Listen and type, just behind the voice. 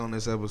on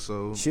this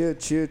episode. Chill.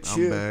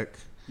 I'm back.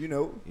 You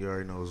know. You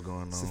already know what's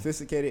going on.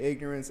 Sophisticated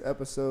Ignorance,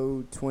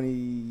 episode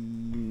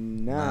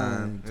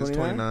 29. It's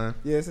 29.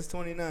 Yeah, this is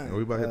 29. Yeah,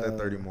 we about to hit that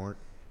 30 mark.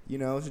 You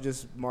know, it's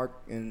just Mark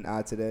and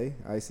I today.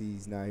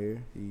 Icy's not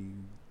here. He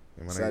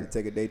decided to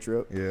take a day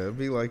trip. Yeah, it'd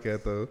be like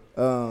that, though.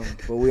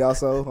 But we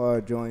also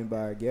are joined by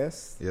our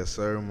guest. Yes,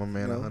 sir. My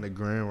man, 100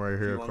 grand right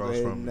here across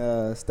from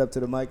me. Step to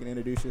the mic and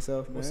introduce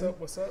yourself, man.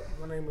 What's up?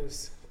 My name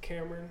is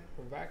Cameron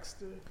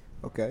Baxter.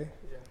 Okay.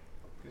 Yeah.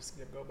 Just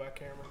go by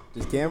Cameron.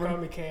 Just Cameron?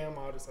 Call me Cam.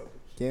 All this other.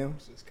 Cam?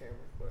 It's just Cameron.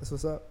 But. That's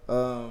what's up.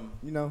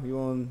 You know, you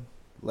want to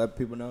let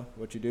people know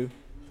what you do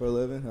for a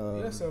living?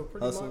 Yeah, so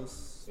pretty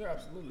hustles. much. Yeah,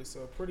 absolutely.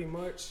 So pretty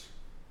much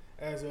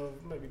as of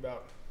maybe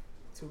about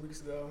 2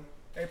 weeks ago,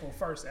 April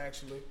 1st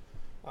actually,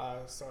 I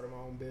started my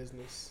own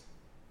business,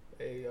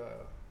 a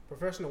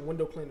professional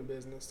window cleaning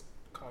business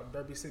called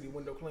Derby City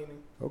Window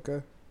Cleaning.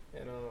 Okay.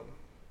 And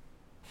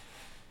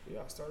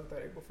yeah, I started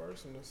that April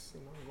 1st, and it's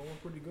going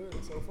pretty good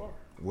so far.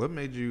 What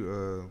made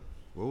you?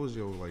 What was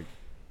your like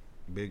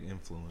big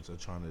influence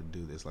of trying to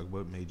do this? Like,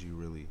 what made you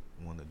really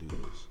want to do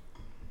this?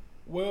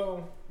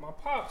 Well, my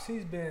pops,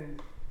 he's been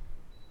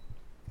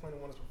playing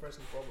one of his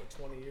professions for over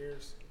 20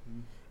 years,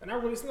 and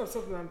it's not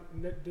something I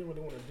didn't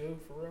really want to do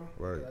for real.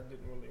 Right. I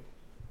didn't want to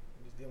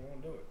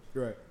do it.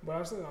 Right. But I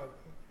was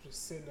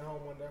just sitting at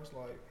home one day. I was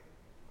like,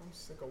 I'm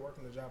sick of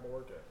working the job I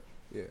work at.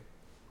 Yeah.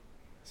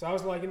 So I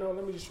was like,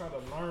 let me just try to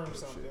learn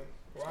something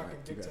where I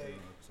can dictate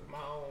my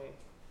own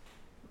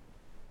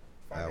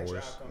financial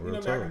outcome.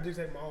 I can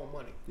dictate my own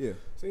money. Yeah.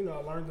 So I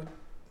learned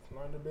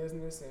the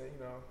business and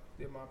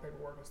did my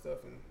paperwork and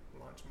stuff and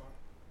launched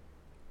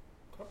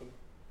my company.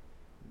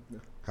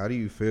 How do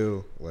you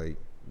feel like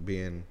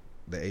being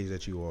the age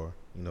that you are?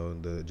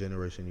 The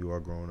generation you are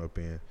growing up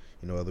in.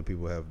 Other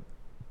people have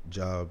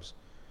jobs.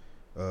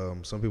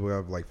 Some people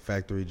have like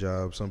factory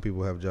jobs. Some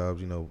people have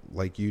jobs,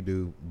 like you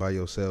do by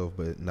yourself,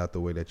 but not the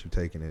way that you're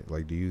taking it.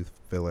 Like, do you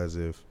feel as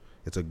if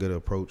it's a good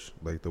approach?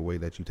 Like, the way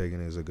that you're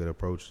taking it is a good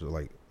approach to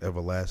like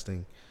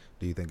everlasting?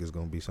 Do you think it's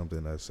going to be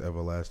something that's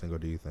everlasting, or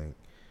do you think?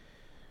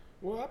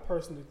 Well, I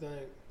personally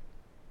think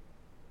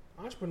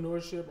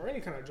entrepreneurship or any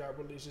kind of job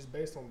really is just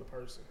based on the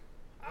person.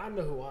 I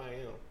know who I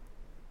am.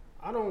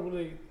 I don't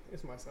really,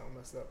 this might sound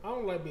messed up, I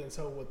don't like being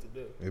told what to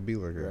do. It'd be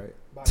like that.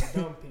 By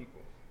dumb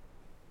people.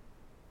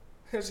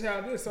 That's how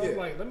it is. So I'm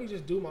like, let me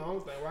just do my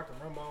own thing where I can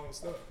run my own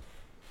stuff.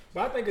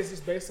 But I think it's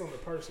just based on the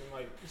person.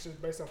 Like, it's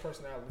just based on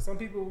personality. Some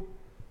people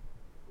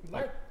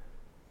like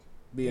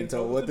being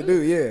told what to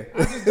do. Yeah.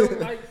 I just don't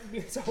like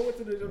being told what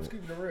to do. I'm just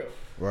keeping it real.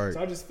 Right.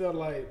 So I just felt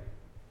like,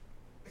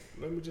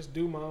 let me just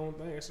do my own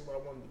thing. That's what I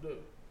wanted to do.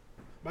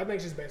 But I think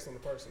it's just based on the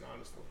person,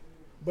 honestly.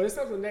 But it's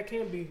something that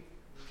can be,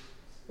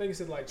 I think it's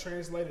like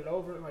translated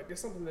over. Like,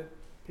 it's something that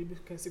people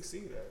can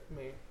succeed at. I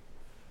mean,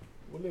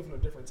 we live in a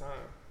different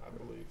time, I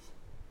believe.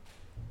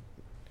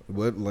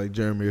 What, like,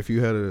 Jeremy, if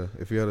you had to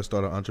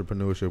start an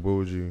entrepreneurship, what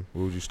would you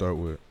start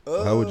with?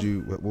 How would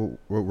you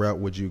what route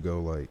would you go,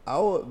 like,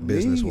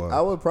 business wise? I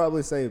would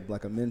probably say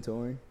like a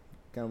mentoring,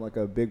 kind of like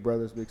a big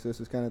brothers, big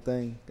sisters kind of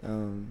thing.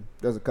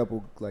 There's a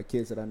couple like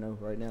kids that I know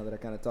right now that I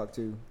kind of talk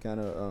to, kind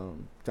of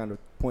trying to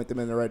point them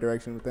in the right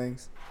direction with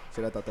things.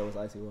 Shit, I thought that was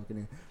Icy walking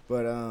in,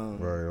 but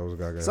right, that was a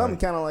guy. Something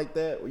kind of like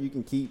that where you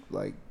can keep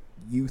like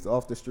youth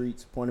off the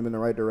streets, point them in the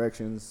right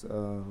directions,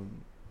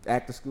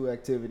 after school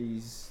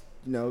activities.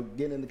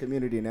 Getting in the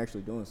community and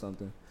actually doing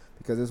something.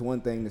 Because it's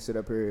one thing to sit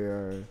up here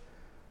or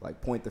like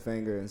point the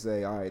finger and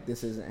say, all right,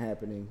 this isn't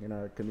happening in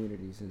our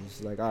communities. And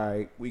it's like, all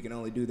right, we can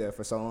only do that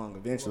for so long.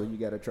 Eventually, you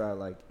got to try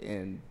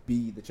and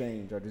be the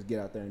change or just get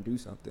out there and do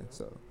something.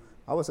 So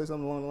I would say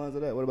something along the lines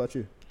of that. What about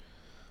you?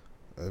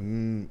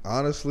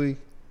 Honestly,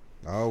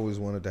 I always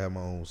wanted to have my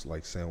own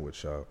like sandwich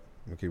shop.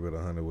 I'm gonna keep it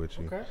 100 with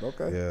you.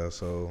 Okay. Yeah,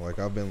 so like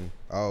I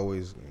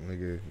always,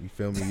 nigga, you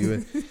feel me?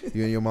 You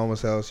in your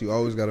mama's house, you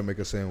always gotta make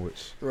a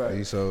sandwich.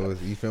 Right. So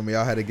you feel me?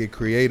 I had to get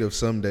creative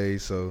some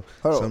days. So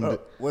Hold on.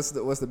 What's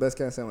the best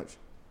kind of sandwich?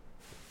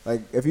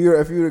 Like if you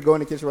were to go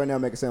in the kitchen right now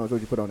and make a sandwich, what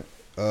would you put on it?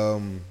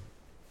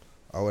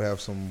 I would have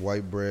some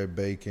white bread,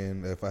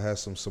 bacon. If I had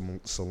some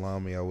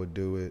salami, I would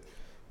do it.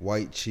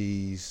 White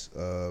cheese.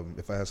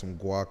 If I had some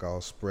guac,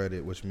 I'll spread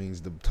it, which means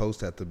the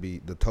toast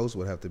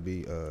would have to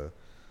be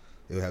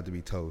it would have to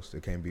be toast.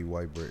 It can't be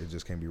white bread. It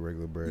just can't be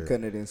regular bread. You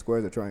cutting it in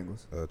squares or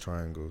triangles?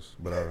 Triangles.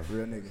 But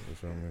real nigga. You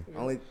feel me?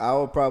 I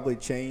would probably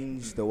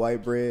change the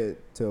white bread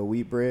to a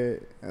wheat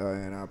bread,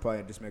 and I'll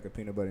probably just make a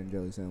peanut butter and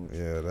jelly sandwich.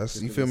 Yeah,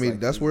 you feel me?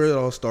 That's where it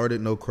all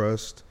started. No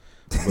crust.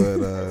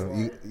 But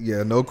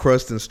no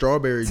crust and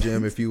strawberry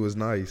jam if you was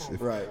nice.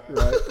 Right.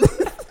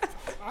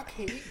 I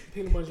can't eat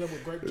peanut butter jam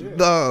with grape jam.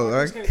 No,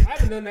 I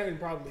haven't done that in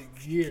probably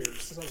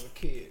years since I was a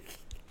kid.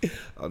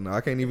 Oh, no,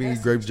 I can't even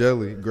eat grape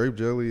jelly. Grape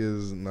jelly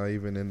is not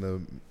even in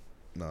the.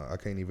 No, I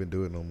can't even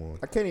do it no more.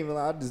 I can't even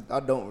lie.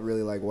 I don't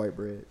really like white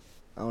bread.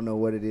 I don't know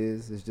what it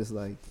is. It's just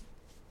like.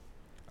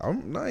 I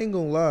ain't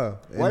gonna lie.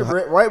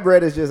 White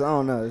bread is just, I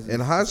don't know. In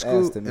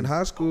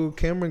high school,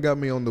 Cameron got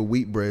me on the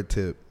wheat bread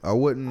tip. I've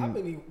been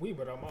eating wheat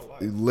bread all my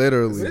life.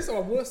 Literally. This is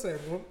what I will say.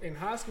 In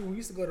high school, we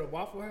used to go to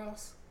Waffle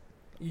House.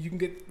 You can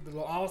get the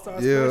little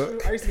all-star Yeah. special.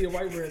 I used to get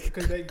white bread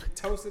because they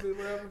toasted it or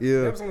whatever.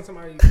 Yeah. That was the only time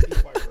I used to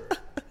eat white bread.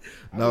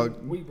 No, I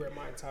ate wheat bread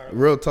my entire life.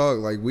 real talk,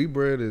 like wheat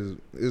bread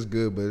is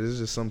good, but it's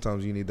just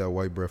sometimes you need that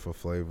white bread for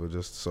flavor,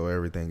 just so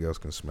everything else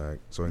can smack,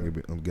 so it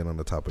can get on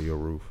the top of your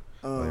roof,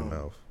 or your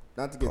mouth.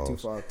 Not to get too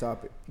Pause. far off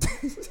topic.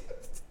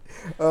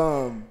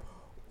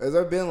 Has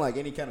there been like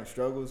any kind of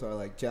struggles or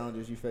like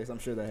challenges you face? I'm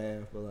sure there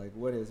have, but like,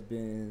 what has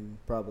been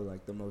probably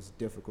like the most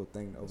difficult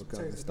thing to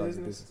overcome in starting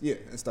a business? Yeah,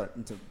 and start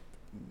into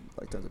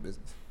like terms of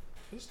business.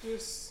 It's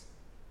just,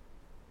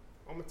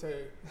 I'm gonna tell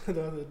you,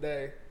 the other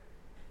day,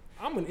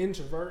 I'm an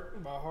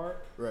introvert by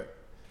heart, Right.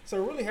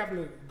 so really having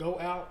to go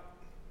out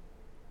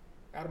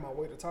of my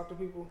way to talk to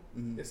people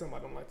is something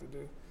I don't like to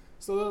do.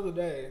 So the other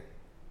day,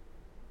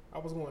 I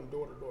was going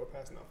door to door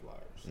passing out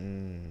flyers.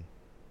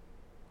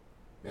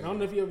 And I don't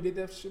know if you ever did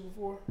that shit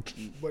before,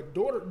 but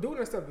doing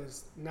that stuff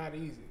is not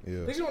easy. Yeah.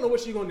 Because you don't know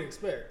what you're going to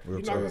expect. Real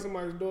You knock on talk.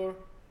 somebody's door,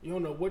 you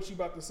don't know what you're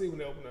about to see when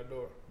they open that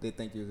door. They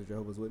think you was a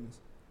Jehovah's Witness.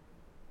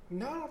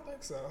 No, I don't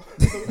think so.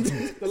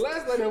 The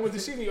last lady I went to,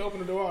 she didn't open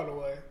the door all the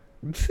way.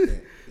 Yeah.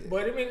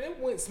 But I mean, it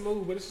went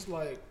smooth, but it's just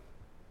like,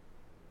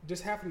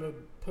 just having to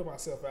put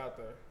myself out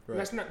there. Right.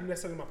 That's not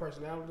necessarily my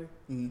personality,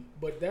 Mhm.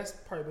 but that's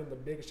probably been the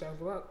biggest challenge.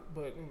 But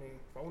I mean,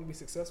 if I want to be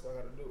successful,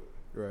 I got to do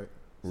it. Right.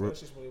 So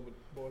that's just really what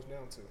it boils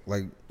down to.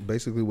 Like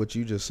basically what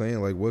you just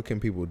saying, like what can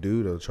people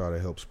do to try to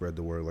help spread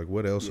the word? Like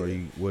what else Yeah.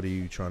 what are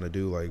you trying to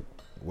do? Like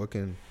what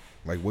can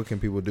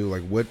people do?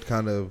 Like what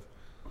kind of,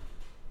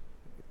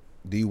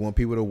 do you want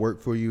people to work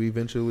for you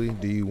eventually?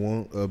 Do you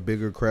want a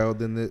bigger crowd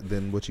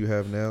than what you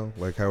have now?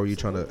 Like how are you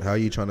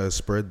trying to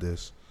spread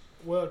this?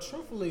 Well,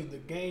 truthfully, the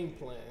game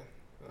plan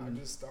I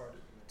just started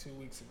 2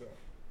 weeks ago.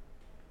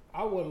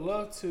 I would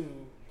love to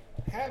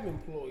have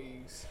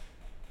employees.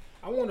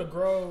 I want to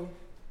grow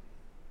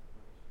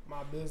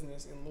my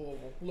business in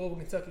Louisville,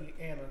 Kentucky,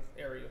 Anna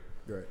area.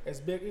 Right. As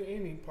big in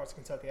any parts of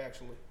Kentucky,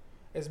 actually,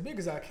 as big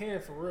as I can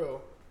for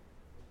real.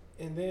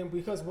 And then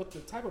because with the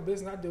type of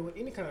business I do, with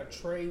any kind of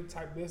trade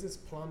type business,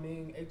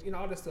 plumbing,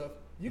 all this stuff,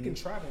 you can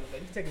travel with that.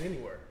 You can take it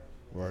anywhere.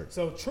 Right.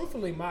 So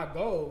truthfully, my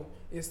goal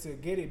is to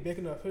get it big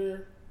enough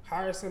here,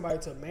 hire somebody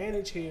to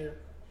manage here,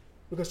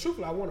 because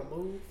truthfully, I want to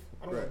move.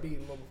 I don't want to be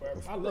in Louisville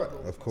forever. I love Louisville.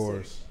 Of my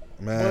course.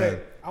 city. Man.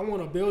 But I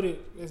want to build it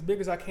as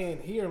big as I can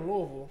here in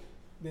Louisville,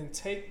 then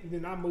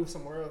I move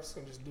somewhere else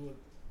and just do it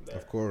there.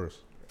 Of course.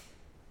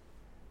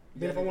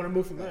 Then if I want to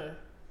move from there,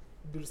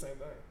 do the same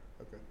thing.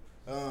 Okay.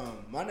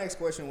 My next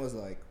question was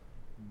like,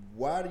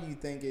 why do you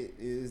think it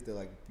is that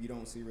like you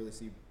don't really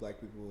see black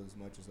people as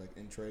much as like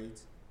in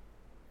trades?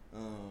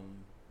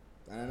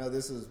 And I know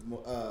this is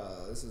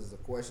a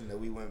question that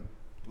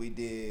we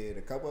did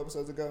a couple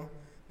episodes ago,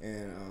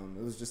 and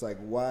it was just like,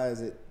 why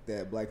is it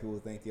that black people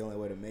think the only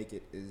way to make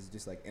it is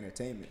just like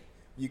entertainment?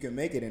 You can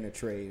make it in a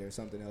trade or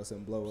something else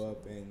and blow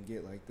up and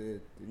get like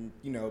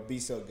be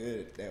so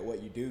good at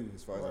what you do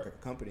as far as like a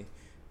company,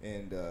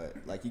 and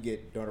like you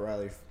get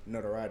notoriety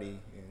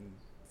and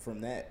from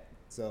that.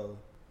 So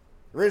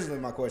originally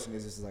my question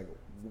is just like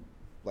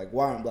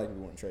why aren't black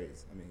people in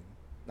trades? I mean,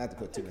 not to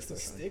put too much It's the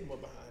pressure on stigma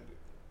behind it.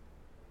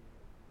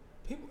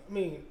 People, I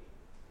mean,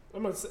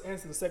 I'm gonna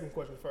answer the second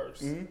question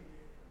first. Mm-hmm.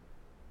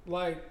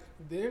 Like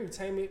the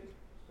entertainment,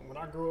 when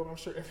I grew up, I'm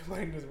sure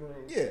everybody in this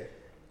room. Yeah.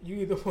 You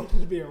either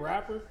wanted to be a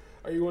rapper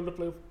or you wanted to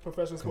play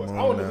professional sports. on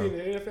I wanted now. to be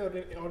in the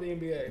NFL or the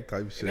NBA. Type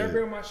And shit.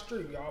 everybody on my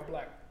street, y'all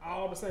black,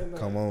 all the same thing.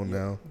 Come on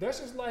now.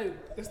 That's just like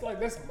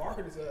that's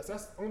marketed to us.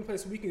 That's the only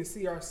place we can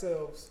see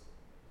ourselves.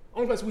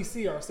 Only place we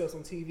see ourselves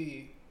on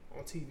TV,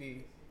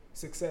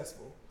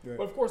 successful. Right.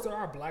 But of course, there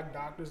are black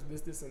doctors,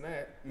 this, and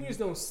that. You just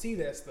don't see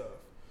that stuff.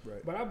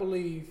 Right. But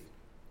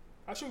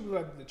I should be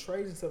like the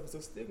trades and stuff is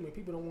a stigma.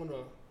 People don't want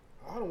to.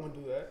 I don't want to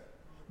do that.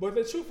 But if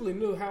they truthfully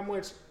knew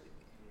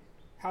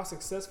how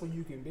successful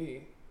you can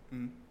be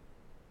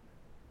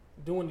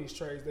doing these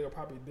trades, they'll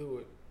probably do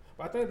it.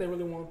 But I think they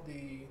really want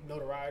the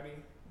notoriety,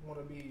 want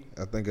to be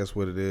I think that's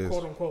what it is.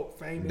 quote unquote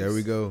famous. There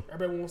we go.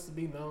 Everybody wants to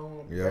be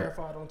known, Yep.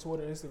 verified on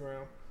Twitter,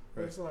 Instagram.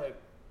 But it's like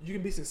you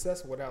can be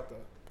successful without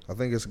that. I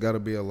think it's got to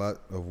be a lot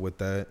of with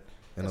that,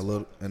 and That's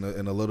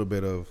a little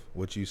bit of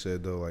what you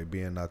said though, like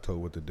being not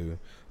told what to do.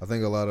 I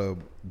think a lot of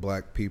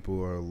black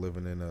people are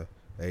living in a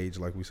age,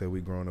 like we said,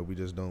 we growing up. We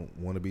just don't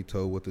want to be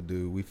told what to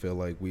do. We feel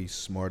like we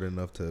smart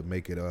enough to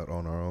make it out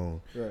on our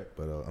own. Right.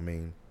 But I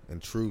mean, in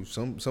truth,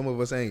 some of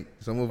us ain't.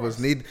 Some of us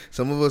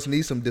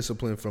need some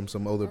discipline from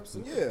some older.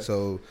 Yeah.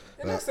 So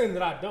And not saying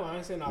that I don't. I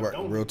ain't saying I Right,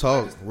 don't. real do it.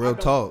 talk, I real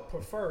don't talk.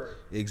 Prefer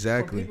it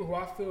exactly. from people who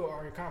I feel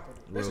are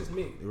incompetent. That's just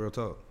me. Real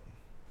talk.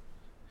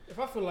 If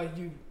I feel like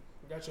you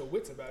got your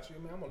wits about you,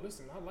 man, I'm gonna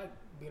listen. I like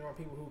being around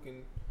people who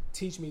can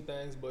teach me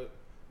things, but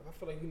if I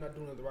feel like you're not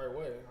doing it the right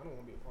way, I don't want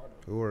to be a part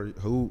of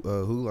it.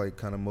 Who like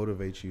kind of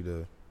motivates you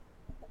to?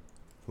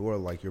 Who are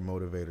like your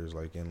motivators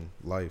like in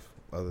life,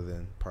 other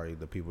than probably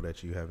the people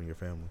that you have in your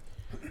family?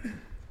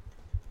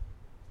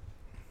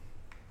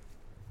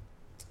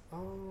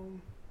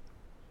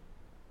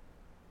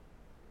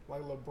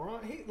 Like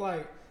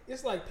LeBron,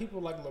 it's like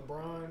people like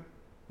LeBron,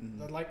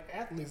 that like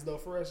athletes though.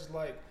 For us, it's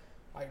like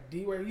like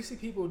D-Wade. You see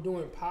people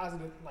doing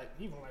positive, like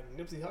even like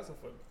Nipsey Hussle,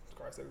 for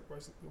Christ's sake,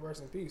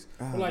 rest in peace.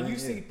 But like you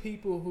see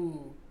people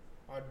who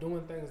are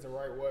doing things the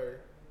right way,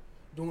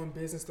 doing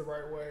business the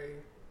right way,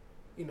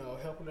 you know,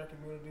 helping their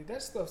community.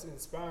 That stuff's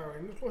inspiring.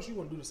 And of course, you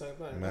want to do the same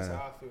thing. Man, that's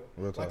how I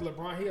feel. Like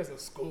LeBron, he has a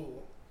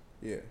school.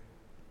 Yeah.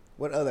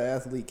 What other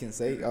athlete can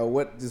say, or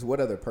what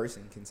other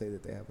person can say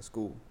that they have a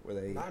school where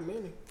they not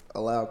many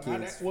allow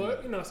kids?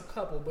 Well, you know, it's a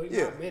couple, but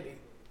not many.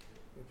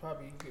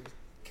 Probably you could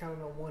count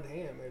it on one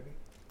hand, maybe.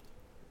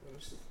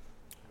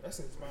 That's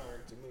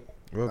inspiring to me.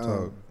 Real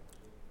talk.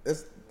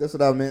 That's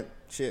what I meant.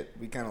 Shit,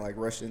 we kind of like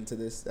rushed into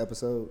this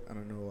episode. I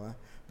don't know why,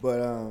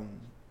 but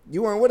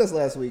you weren't with us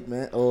last week,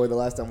 man, or the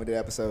last time we did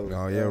episode.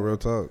 Oh yeah, real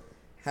talk.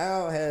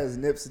 How has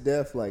Nip's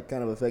death like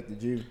kind of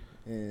affected you,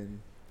 and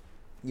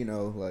you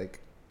know,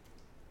 like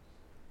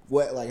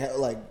what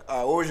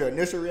was your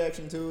initial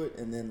reaction to it,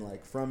 and then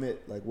like from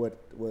it, like what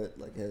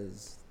like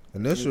has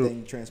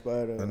anything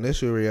transpired?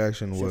 Initial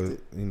reaction shifted? was,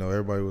 you know,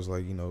 everybody was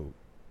like, you know,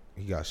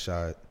 he got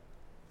shot.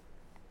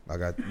 I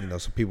got, you know,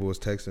 some people was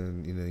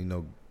texting, you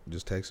know,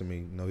 just texting me,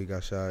 you know, he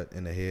got shot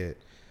in the head.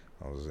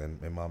 I was in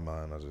my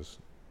mind, it's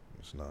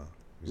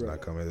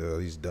not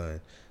coming. He's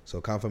done.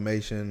 So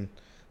confirmation,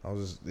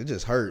 it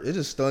just hurt. It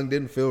just stung.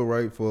 Didn't feel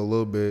right for a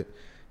little bit.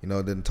 You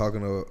know, then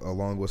talking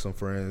along with some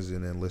friends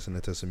and then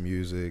listening to some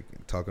music,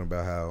 talking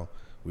about how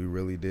we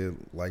really did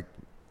like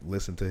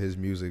listen to his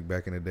music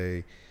back in the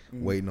day,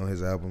 waiting on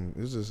his album.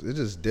 It's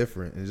just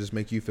different. It just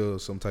make you feel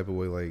some type of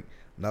way, like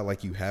not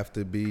like you have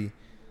to be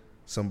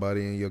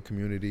somebody in your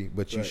community,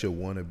 but you should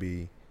want to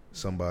be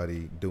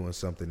somebody doing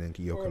something in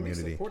your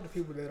community. Support the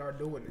people that are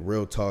doing it.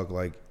 Real talk,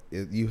 like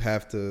you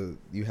have to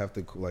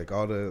like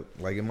all the,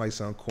 like it might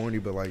sound corny,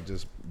 but like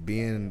just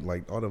being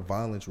like all the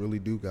violence really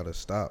do gotta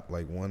stop.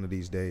 Like one of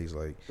these days,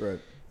 like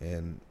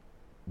and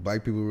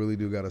black people really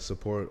do gotta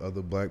support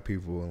other black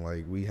people, and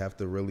like we have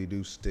to really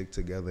do stick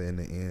together in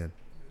the end.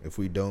 If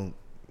we don't,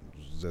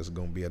 there's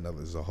gonna be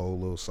it's a whole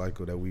little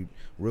cycle that we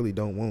really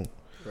don't want.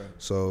 Right.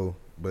 So,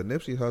 but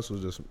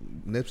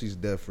Nipsey's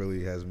death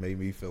really has made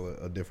me feel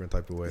a different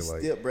type of way.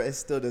 It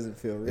still doesn't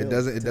feel real. It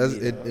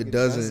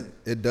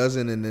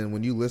doesn't. And then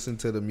when you listen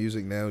to the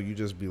music now, you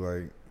just be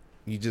like,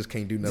 you just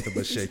can't do nothing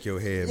but shake your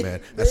head, man.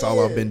 That's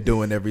all I've been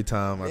doing every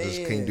time. I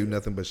just can't do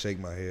nothing but shake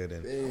my head.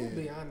 And I'm gonna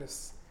be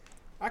honest,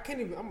 I can't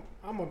even.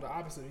 I'm on the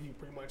opposite of you,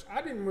 pretty much.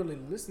 I didn't really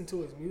listen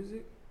to his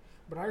music,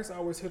 but I used to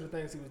always hear the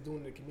things he was doing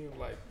in the community,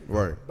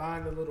 like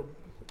buying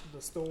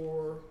the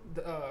store,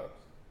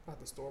 not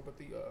the store, but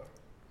the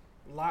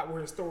lot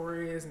where the store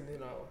is, and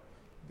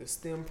the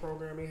STEM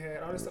program he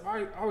had.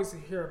 I always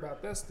hear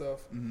about that stuff.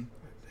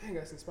 Like, dang,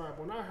 that's inspiring.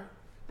 When I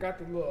got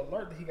the little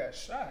alert that he got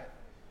shot,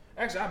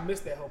 actually I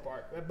missed that whole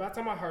part. By the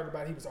time I heard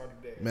about it, he was already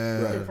dead.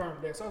 Man,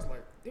 Confirmed dead. So I was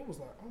like,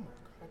 oh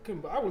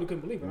my god, I really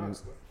couldn't believe it,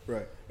 honestly.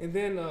 Right. And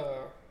then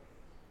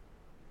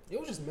it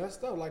was just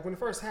messed up. Like when it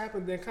first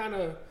happened, then kind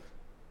of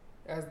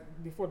as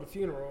before the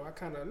funeral, I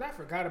kind of not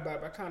forgot about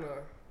it,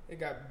 but it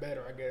got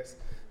better, I guess.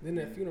 Then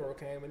that funeral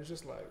came, and it's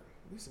just like,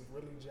 this is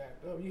really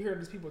jacked up. You hear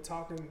these people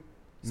talking,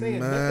 saying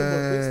nothing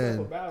but good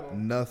stuff about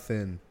him.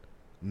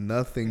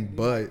 Nothing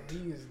but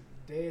he is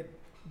dead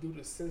due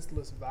to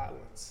senseless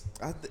violence.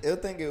 I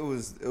think it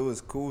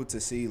was cool to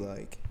see,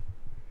 like,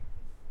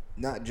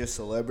 not just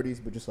celebrities,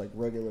 but just like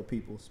regular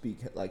people speak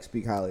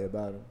highly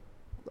about him.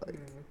 Like,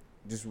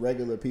 just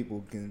regular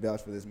people can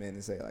vouch for this man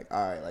and say, like,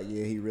 all right, like,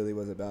 yeah, he really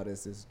was about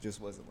this. This just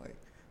wasn't like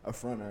a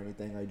front or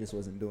anything. Or he just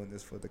wasn't doing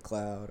this for the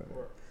cloud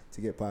or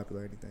to get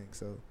popular or anything.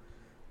 So,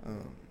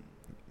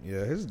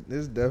 yeah, his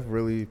death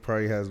really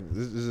probably has.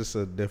 This is just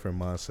a different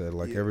mindset.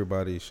 Like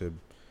everybody should.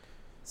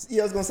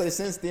 Yeah, I was gonna say,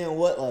 since then,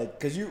 what, like,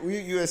 cause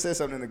you had said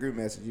something in the group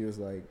message. You was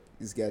like,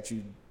 it's got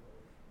you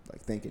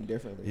like thinking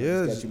differently.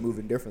 Yeah, it's got you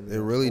moving differently. It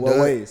really does. What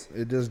ways?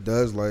 It just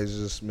does. Like, it's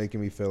just making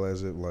me feel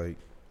as if like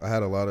I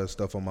had a lot of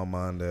stuff on my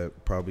mind that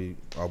probably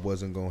I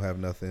wasn't gonna have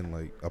nothing.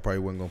 Like I probably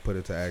wasn't gonna put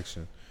it to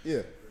action.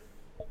 Yeah.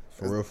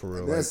 For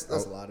real. That's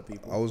a lot of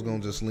people. I was gonna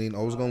just lean.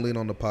 I was gonna lean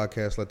on the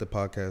podcast, let the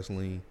podcast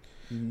lean.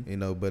 You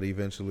know, but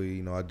eventually,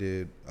 you know, I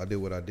did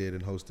what I did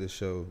and host this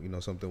show. You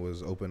know, something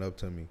was opened up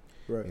to me.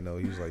 Right. You know,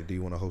 he was like, "Do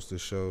you want to host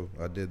this show?"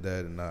 I did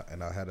that,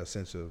 and I had a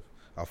sense of,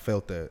 I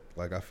felt that,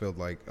 like I felt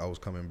like I was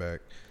coming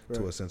back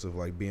to a sense of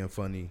like being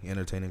funny,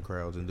 entertaining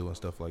crowds, and doing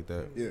stuff like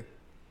that. Yeah,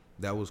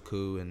 that was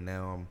cool. And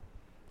now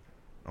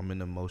I'm in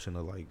the motion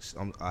of like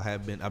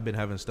I've been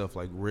having stuff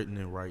like written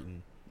and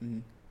writing.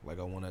 Like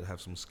I want to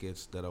have some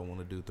skits that I want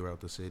to do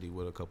throughout the city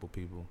with a couple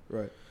people.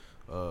 Right.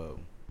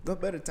 No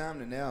better time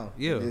than now.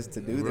 Yeah, is to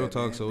do real that,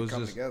 talk. Man, so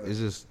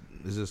it's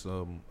just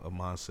a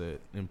mindset,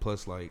 and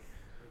plus like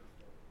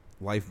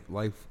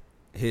life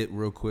hit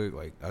real quick.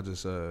 Like I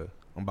just I'm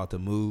about to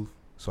move,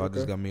 So I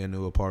just got me a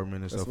new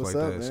apartment and That's stuff like what's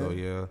up, that. man. So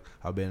yeah,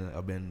 I've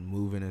been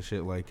moving and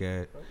shit like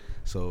that.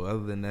 So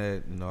other than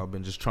that, I've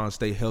been just trying to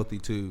stay healthy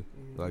too.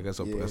 Like that's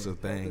a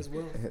thing, As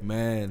well.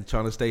 man.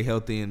 Trying to stay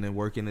healthy and then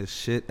working this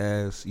shit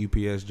ass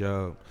UPS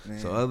job. Man.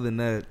 So other than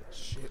that,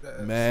 Shit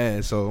ass.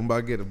 man. So I'm about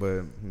to get it,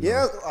 but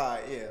Yeah, all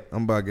right, yeah.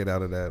 I'm about to get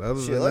out of that. Other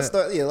Shit, than let's that,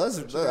 start. Yeah, let's.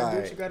 You All gotta do what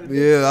right. you gotta do.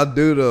 yeah, I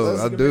do though.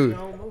 Let's I get do. back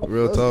on move.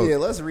 Real talk. Yeah,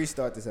 let's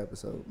restart this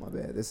episode. My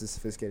bad. This is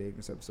Sophisticated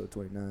Ignorance, episode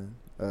 29.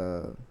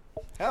 How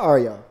are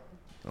y'all?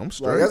 I'm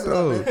straight Like,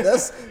 though.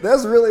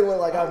 that's really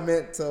what I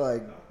meant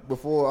to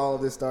before all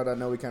of this started. I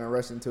know we kind of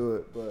rushed into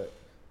it, but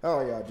how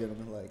are y'all,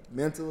 gentlemen? Like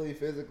mentally,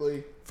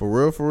 physically, For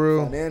real.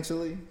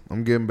 financially.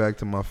 I'm getting back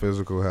to my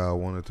physical how I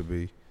want it to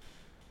be.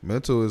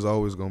 Mental is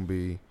always gonna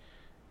be.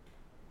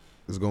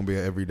 It's gonna be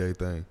an everyday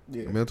thing.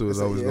 Yeah, Mental is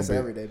it's always it's gonna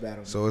an be. everyday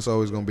battle. So it's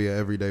always gonna be an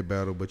everyday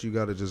battle, but you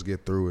gotta just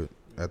get through it.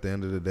 At the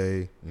end of the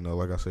day,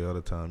 like I say all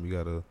the time, you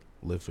gotta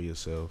live for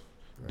yourself,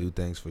 do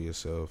things for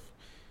yourself.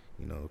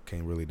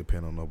 Can't really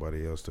depend on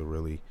nobody else to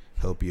really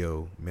help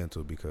your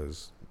mental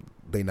because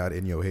they not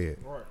in your head.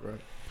 Right.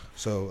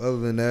 So other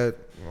than that,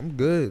 I'm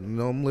good.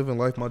 I'm living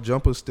life. My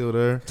jumper's still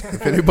there.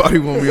 If anybody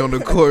want me on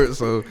the court,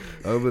 so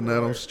other than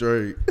that, I'm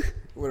straight.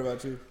 What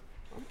about you?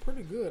 I'm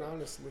pretty good,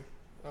 honestly.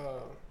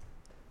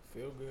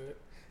 Feel good.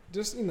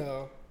 Just I don't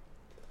know.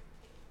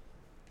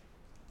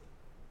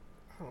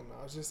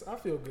 I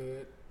feel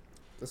good.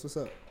 That's what's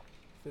up.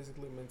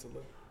 Physically,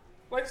 mentally.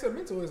 Like I said,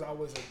 mental is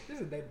always it's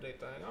a day-to-day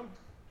thing. I'm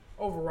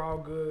overall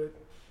good,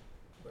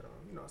 but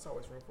it's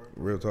always room for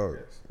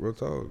improvement. Real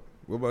talk.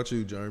 What about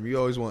you, Jeremy? You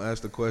always want to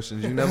ask the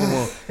questions. You never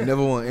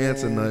want to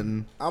answer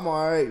nothing. I'm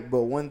all right,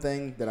 but one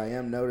thing that I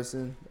am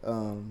noticing,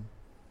 I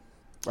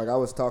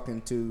was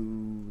talking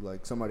to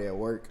somebody at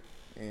work,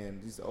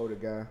 and he's an older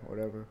guy,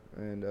 whatever,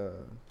 and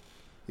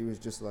he was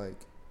just like,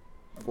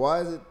 "Why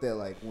is it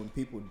that when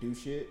people do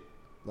shit,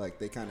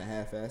 they kind of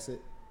half-ass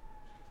it?"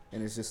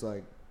 And it's just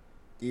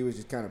he was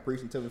just kind of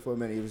preaching to me for a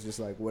minute. He was just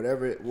like,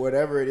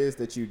 whatever it is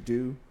that you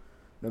do,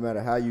 no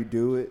matter how you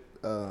do it,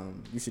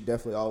 you should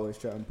definitely always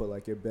try and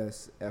put your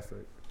best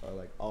effort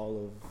or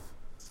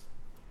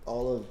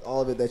all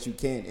of it that you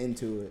can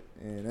into it.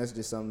 And that's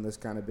just something that's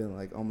kind of been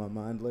on my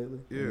mind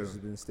lately. Yeah, it's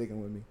just been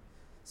sticking with me.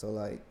 So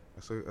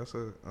that's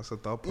a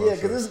thought process.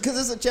 yeah, because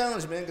it's a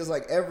challenge, man. Because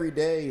every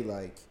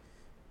day,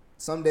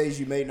 some days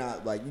you may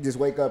not you just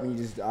wake up and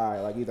you just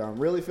all right, either I'm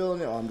really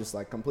feeling it or I'm just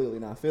completely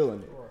not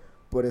feeling it. Right.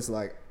 But it's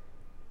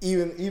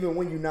even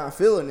when you're not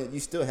feeling it, you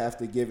still have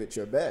to give it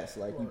your best.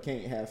 You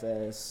can't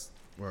half-ass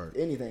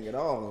anything at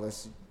all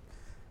unless.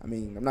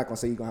 I'm not gonna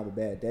say you're gonna have a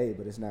bad day,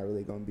 but it's not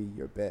really gonna be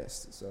your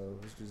best. So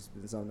it's just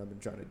been something I've been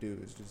trying to do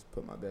is just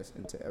put my best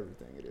into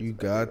everything. It is You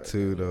got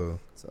to though.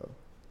 So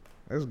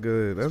that's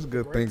good. That's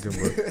good thinking,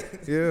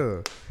 but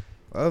yeah.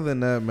 Other than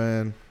that,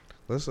 man,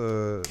 let's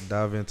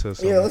dive into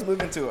something. yeah, let's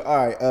move into it.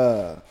 All right,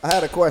 I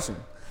had a question.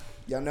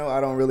 Y'all know I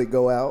don't really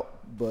go out,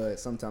 but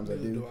sometimes I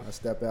do. I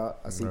step out.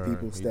 I see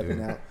people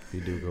stepping out.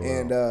 You do go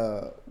And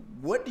out.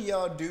 what do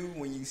y'all do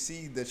when you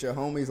see that your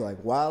homies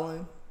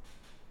wilding?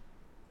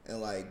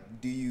 And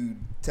do you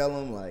tell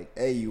them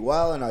hey, you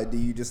wilding, or do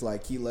you just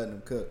keep letting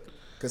them cook?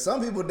 Cause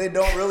some people they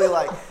don't really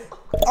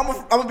I'm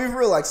gonna be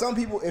real. Some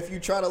people, if you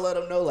try to let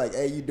them know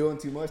hey, you doing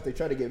too much, they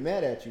try to get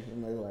mad at you.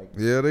 And they're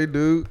yeah, they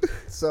do.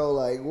 So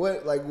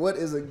what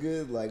is a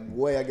good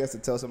way, I guess, to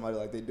tell somebody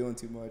they doing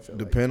too much? Or,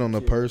 Depend on the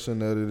person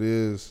that it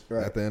is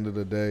Right. at the end of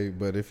the day.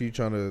 But if you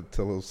trying to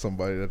tell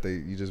somebody that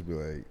you just be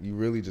you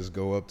really just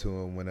go up to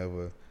them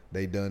whenever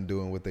they done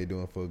doing what they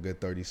doing for a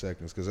good 30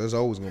 seconds. Because there's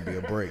always going to be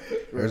a break.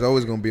 There's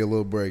always going to be a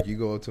little break. You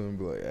go up to them and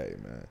be like, hey,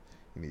 man,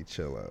 you need to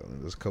chill out.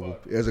 And there's a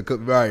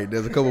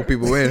couple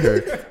people in here.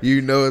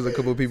 There's a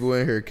couple people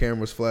in here,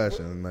 cameras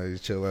flashing, and they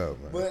just chill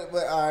out, man.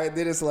 But all right,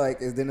 then it's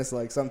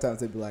sometimes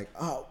they'd be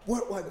oh,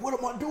 what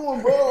am I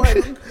doing, bro?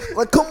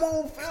 Come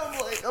on,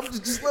 film.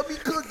 Just let me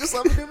cook. Just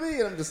let me do me.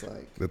 And I'm just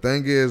The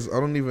thing is, I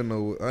don't even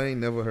know. I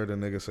ain't never heard a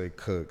nigga say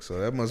cook, so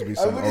that must be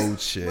some old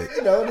shit.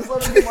 Just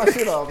let me get my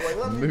shit off.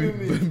 Let me do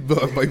me.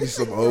 That might be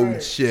some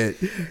old shit.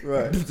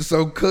 Right.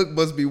 So cook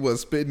must be what,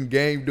 spitting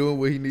game, doing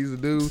what he needs to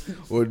do,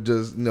 or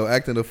just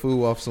acting a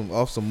fool off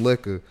some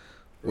liquor.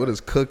 What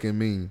does cooking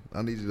mean?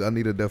 I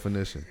need a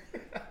definition.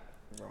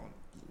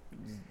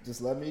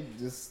 Just let me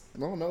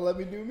let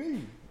me do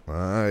me.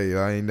 I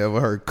ain't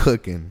never heard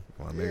cooking,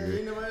 my Yeah, nigga.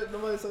 ain't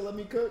nobody say let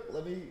me cook,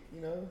 let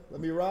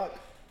me rock,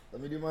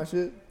 let me do my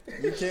shit.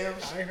 You Cam?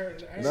 I ain't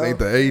heard. This ain't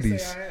the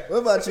 80s. What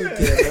about you,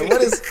 Cam? Man?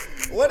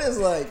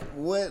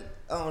 What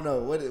I don't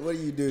know. What do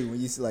you do when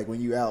you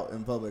when you out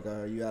in public,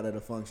 or are you out at a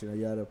function, or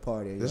you out at a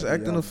party? Just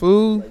acting a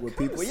fool. With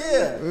people,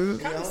 yeah.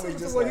 Kind of similar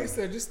to what he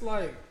said. Just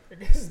I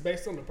guess it's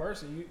based on the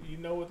person. You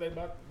know what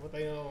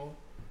they own.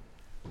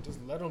 Just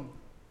let them.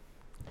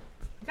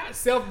 Not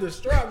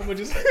self-destruct, but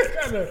just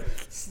kind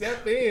of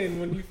step in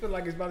when you feel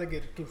like it's about to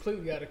get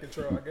completely out of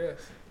control, I guess.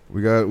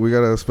 We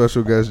got a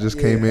special guest just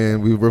came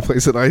in. We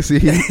replacing IC.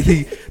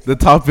 The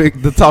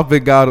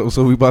topic got him,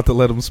 so we about to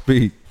let him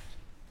speak.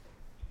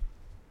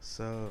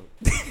 So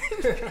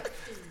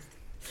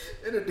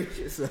Introduce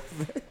yourself,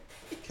 man.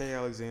 Kay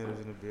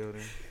Alexander's in the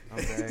building. I'm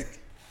back.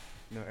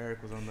 You know,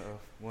 Eric was on the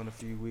one a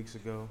few weeks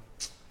ago.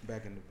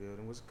 Back in the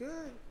building. What's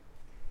good?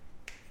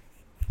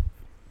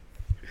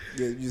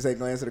 Yeah, you just ain't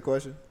gonna answer the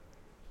question?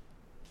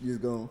 You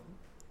just going?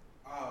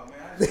 Oh man,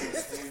 I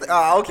just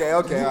Oh, okay,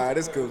 all right,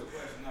 that's cool.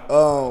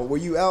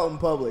 When you out in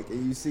public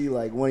and you see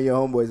like one of your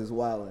homeboys is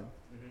wilding,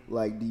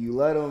 like, do you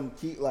let them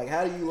keep? Like,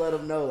 how do you let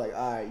them know? Like,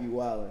 all right, you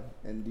wilding,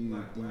 and do you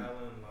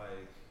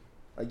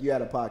like you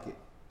out of pocket?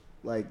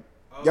 Like,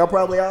 y'all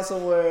probably out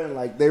somewhere and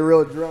like they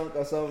real drunk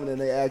or something,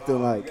 and they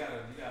acting like. You gotta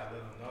let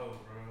them know,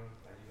 bro.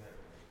 Like, you gotta,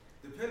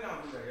 depending on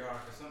who they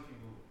are, because some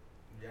people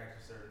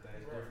react to certain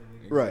things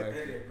differently. Right. If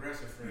they're the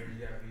aggressive friend, you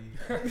gotta be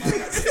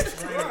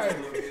right. A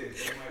little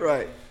bit.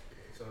 Right.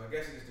 So I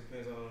guess it just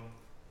depends on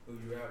who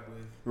you out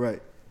with.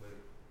 Right. But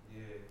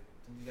yeah,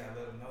 you gotta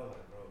let them know,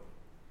 like, bro,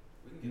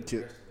 we can get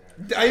Chill. arrested.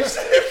 I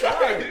said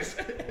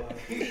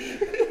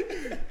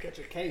Catch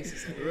your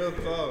cases. real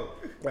talk.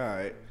 All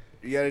right.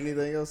 You got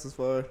anything else as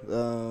far? It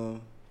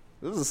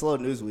was a slow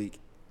news week.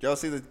 Y'all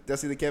see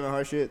the Kevin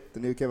Hart shit?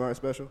 The new Kevin Hart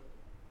special?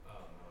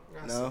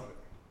 No.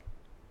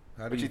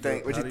 What you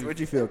think? What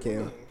you feel,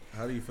 Cam?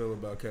 How do you feel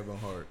about Kevin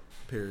Hart?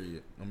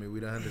 Period. I mean,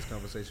 we done had this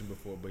conversation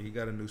before, but he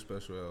got a new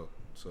special out.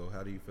 So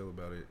how do you feel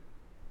about it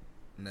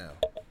now?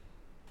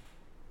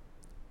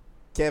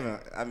 Kevin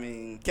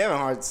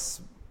Hart's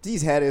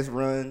he's had his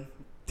run.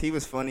 He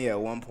was funny at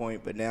one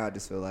point, but now I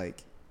just feel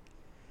like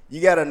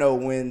you gotta know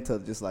when to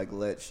just like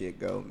let shit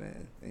go,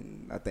 man.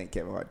 And I think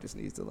Kevin Hart just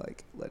needs to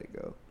like let it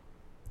go.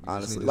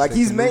 Honestly, like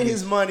he's made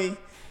his money.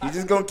 He's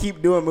just gonna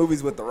keep doing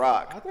movies with The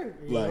Rock. I think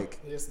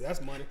yes,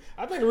 that's money.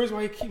 I think the reason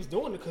why he keeps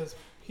doing it because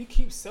he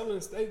keeps selling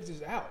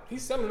stages out.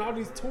 He's selling all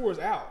these tours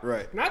out.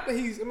 Right. Not that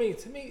he's. I mean,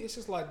 to me, it's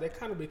just like they're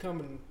kind of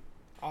becoming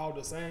all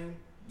the same.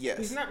 Yes.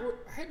 He's not.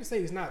 I hate to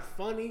say he's not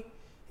funny.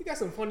 He got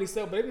some funny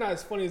stuff, but it's not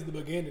as funny as the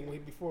beginning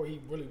before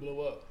he really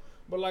blew up.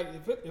 But like,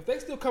 if they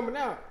still coming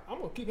out, I'm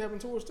gonna keep having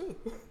tours too.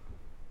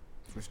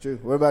 That's true.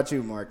 What about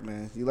you, Mark?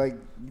 Man, you like?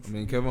 I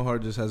mean, Kevin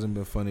Hart just hasn't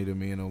been funny to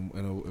me in a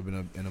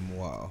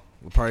while.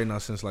 Probably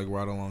not since like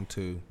Ride Along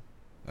 2,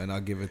 and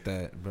I'll give it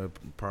that. But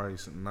probably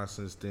not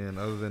since then.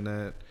 Other than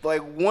that,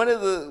 like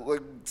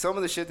some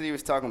of the shit that he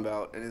was talking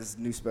about in his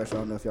new special.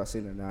 I don't know if y'all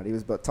seen it or not. He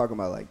was talking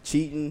about like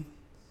cheating.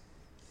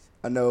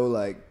 I know,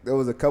 like there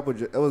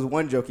was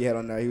one joke he had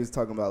on there. He was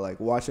talking about like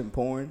watching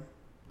porn.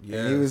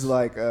 Yeah, he was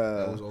like,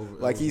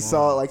 he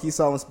saw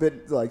him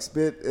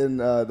spit in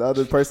the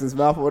other person's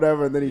mouth or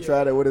whatever, and then he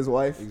tried it with his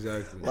wife.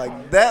 Exactly.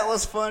 Like that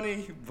was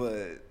funny,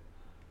 but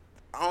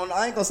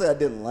I ain't gonna say I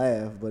didn't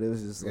laugh, but it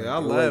was just like, I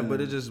laughed,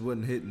 but it just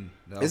wasn't hitting.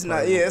 It's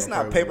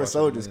not Paper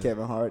Soldiers,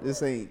 Kevin Hart.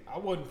 This ain't. I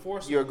wouldn't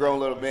force. You're a grown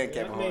little man,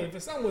 Kevin Hart.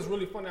 If something was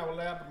really funny, I would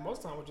laugh, but most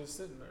of the time I was just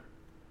sitting there.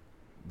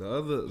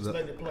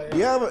 Do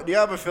you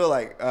ever feel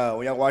like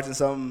when y'all watching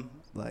something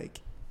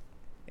like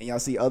and y'all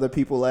see other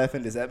people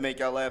laughing, does that make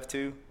y'all laugh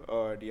too,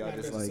 or do y'all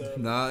just like?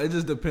 Nah, it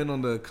just depends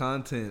on the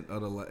content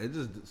of the. It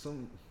just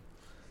some.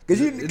 It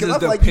just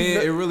depends. Like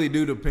it really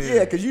do depend.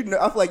 Yeah, because I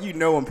feel like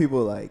when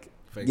people like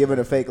giving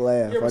a fake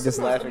laugh or just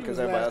laughing because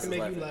everybody else is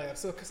laughing. You laugh.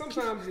 So cause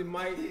sometimes it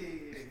might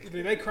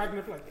they cracking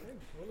up like they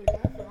really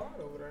laughing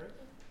hard over there.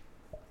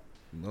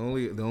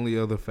 The only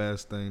other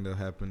fast thing that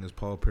happened is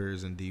Paul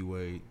Pierce and D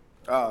Wade.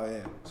 Oh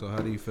yeah. So how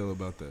do you feel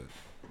about that?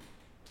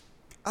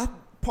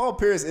 Paul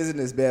Pierce isn't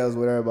as bad as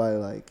what everybody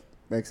like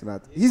makes him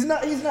out. He's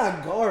not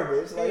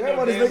garbage. Like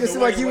everybody's making it seem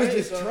like he was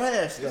just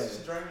trash. This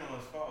is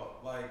Draymond's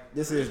fault. Like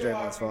this is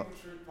Draymond's fault.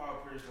 People treat Paul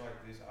Pierce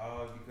like this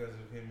all because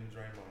of him and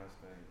Draymond's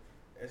thing.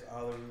 That's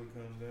all it really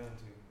comes down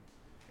to.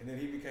 And then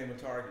he became a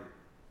target.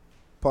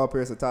 Paul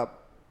Pierce, a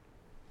top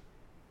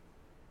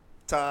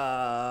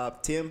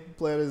 10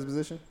 player at his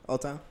position all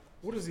time.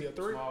 What is he, a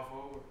 3? Small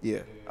forward.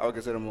 Yeah, I would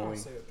consider him a wing.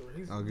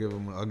 I'll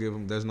give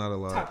him. That's not a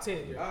lot. Top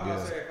 10. Yeah. I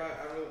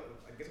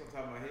guess on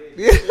top of my head.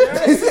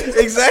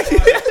 Yeah, exactly.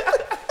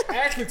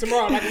 Actually,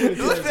 tomorrow I can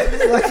you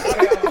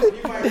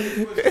might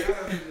be pushed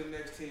out in the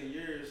next 10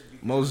 years.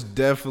 Most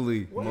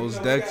definitely. Even though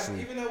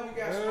we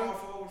got small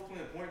forwards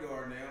playing point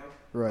guard now.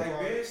 Right. Like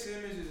Ben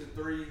Simmons is a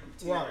 3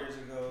 10 years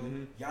ago.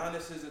 Mm-hmm.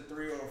 Giannis is a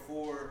 3 or a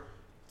 4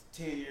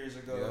 10 years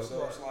ago. Yep.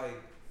 So it's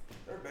like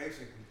they're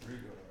basically 3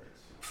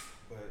 guards.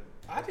 But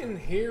I didn't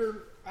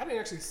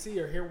actually see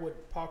or hear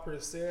what Paul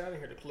Pierce said. I didn't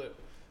hear the clip.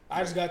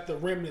 I just got the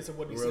remnants of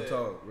what he said.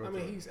 Real I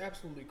mean, talk. he's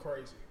absolutely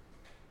crazy.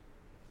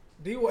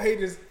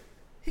 D-Wade's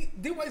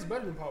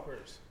better than Paul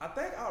Pierce. I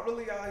think all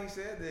he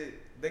said that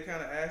they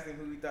kind of asked him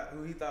who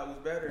he thought was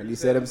better, and he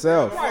said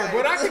himself. Right,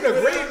 but I can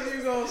agree.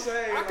 You gonna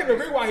say? I can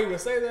agree why he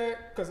would say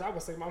that because I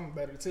would say I'm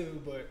better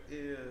too, but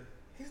yeah,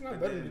 he's not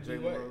better than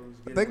D-Wade.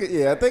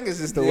 I think it's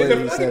just the way he said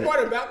it. The funny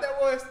part about that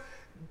was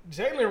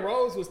Jalen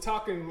Rose was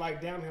talking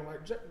like down to him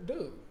like,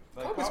 dude.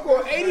 Like Kobe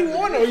scored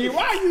 81 on you.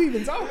 Why are you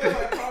even talking? Yeah,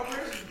 like Paul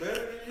Pierce is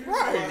better than you.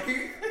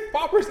 Right.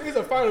 Paul Pierce is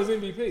a Finals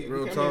MVP.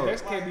 Real talk.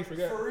 That can't be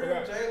forgotten. For real,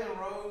 Jalen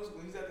Rose,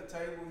 when he's at the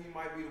table, he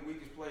might be the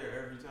weakest player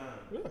every time.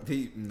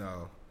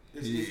 Yeah.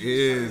 He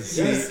is.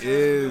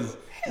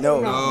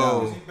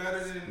 No. Is he better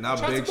than Not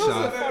Chauncey Big Billups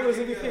Shot. is the finals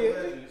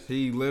MVP.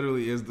 He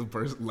literally is the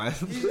person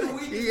last. He's the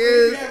weakest. He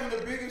is. Having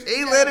the biggest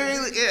He crowd literally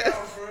in is. the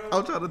crowd, bro.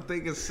 I'm trying to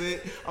think and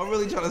sit. I'm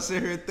really trying to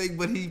sit here and think,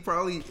 but he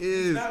probably is.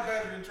 He's not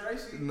better than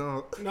Tracy.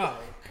 No. No.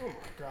 Oh my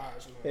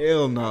gosh. No.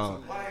 Hell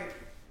no. Like,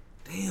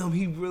 Damn,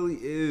 he really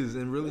is,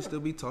 and really still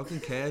be talking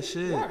cash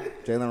shit.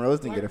 Right. Jalen Rose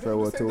didn't get a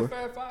farewell this ain't tour. the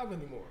Fab Five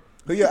anymore.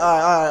 Who you?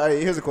 All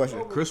right. Here's a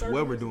question. Chris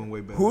Webber doing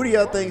way better. Who do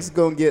y'all think is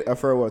gonna get a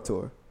farewell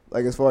tour?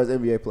 Like as far as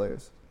NBA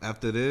players.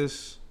 After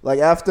this? Like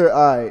after,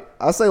 all right,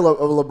 I'll say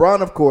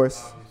LeBron, of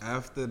course.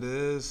 After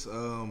this,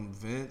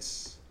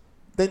 Vince.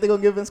 Think they're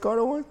gonna give Vince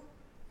Carter one?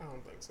 I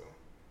don't think so.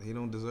 He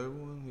don't deserve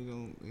one. He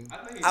don't.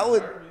 I think he I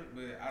would- deserve it,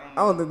 but I don't I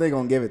know. don't think they're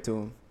gonna give it to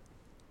him.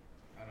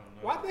 I don't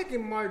know. Well, I think it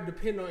might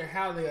depend on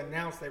how they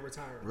announce they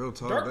retire. Real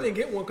talk, Dirk that- didn't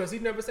get one because he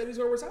never said he's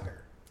gonna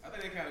retire. I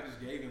think they kind of just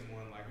gave him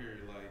one, like, here,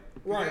 like.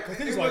 Right, 'cause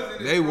he's it like-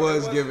 wasn't They as- was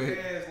it wasn't giving-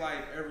 as, like,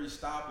 every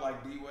stop,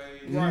 like,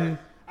 D-Wade. Right.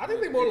 I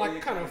think they more like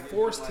did kind of give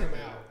forced like him a-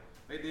 out.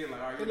 They did,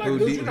 like, all right, They're you like, Who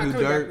dude, did- you're not who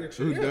coming Dirk? back next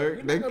year. Who Yeah, Dirk?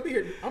 You're They- not gonna be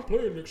here. I'm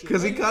playing next year.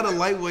 Because he No, kind of you're not.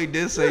 lightweight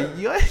did say, Yeah.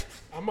 yeah.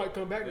 I might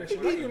come back next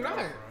year. No, Like, you're no, not.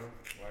 bro.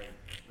 Like,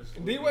 this is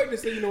D Wade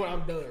just said, you know what,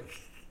 I'm done.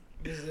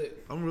 This is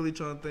it. I'm really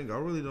trying to think. I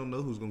really don't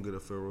know who's gonna get a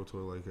farewell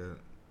tour like that.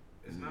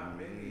 It's not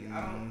many.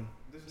 I don't.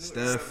 This new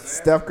Steph. era of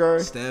Steph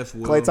Curry, Steph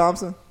will. Klay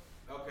Thompson,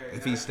 Okay. If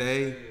now he you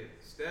stay- said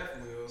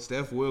Steph will.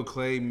 Steph will.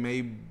 Clay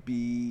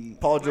maybe.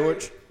 Paul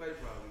George. Clay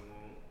probably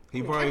won't.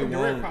 He probably Kevin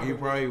Durant won't. He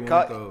probably won't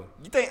Ka- though.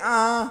 You think?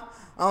 I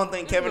don't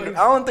think Kevin.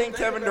 I don't think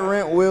Kevin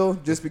Durant will,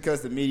 just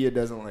because the media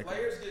doesn't like him.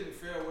 Players getting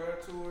farewell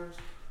tours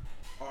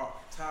are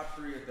top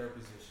 3 at their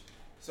position.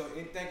 So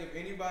think of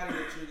anybody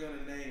that you're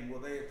gonna name. Will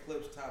they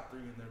eclipse top 3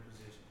 in their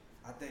position?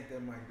 I think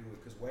that might do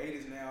it because Wade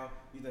is now.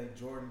 You think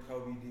Jordan,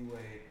 Kobe, D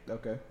Wade.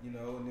 Okay. You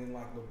know, and then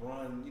like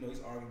LeBron. You know, he's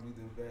arguably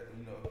the best.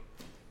 You know,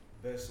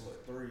 best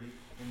at 3.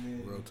 And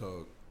then Real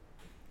talk.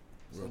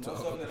 so Real most of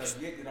talk. them that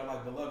I get that are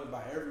like beloved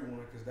by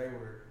everyone because they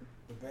were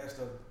the best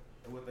of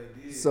what they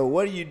did. So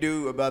what do you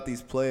do about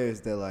these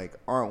players that like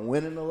aren't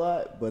winning a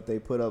lot, but they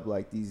put up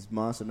like these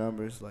monster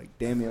numbers, like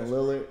Damian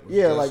Lillard?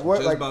 Yeah, Just- like what?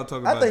 just Like about to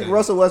talk I about think that.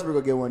 Russell Westbrook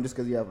will get one just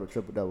because he have a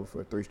triple double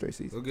for 3 straight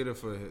seasons. Go get it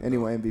for And he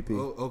won MVP.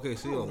 Oh, okay,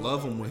 so you'll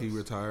love him when he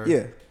retired.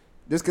 Yeah,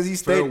 just because he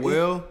stayed.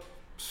 Farewell.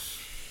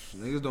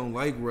 Niggas don't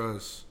like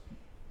Russ.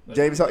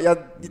 James,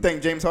 you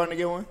think James Harden to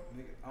get one?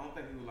 Nigga, I don't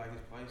think he would like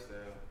his play style.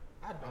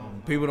 I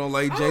don't. People don't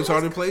like James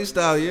Harden play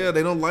style. Yeah,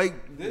 they don't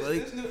like.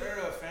 This new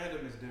era of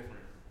fandom is different.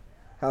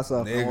 How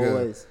so? Nigga.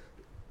 Always.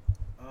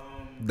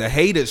 The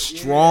hate is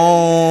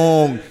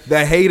strong.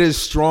 The hate is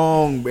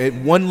strong.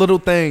 One little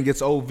thing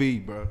gets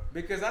OV, bro.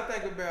 Because I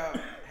think about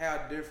how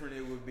different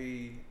it would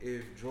be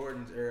if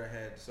Jordan's era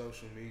had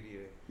social media.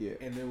 Yeah.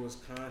 And there was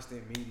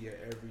constant media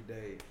every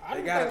day. I They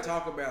don't gotta think-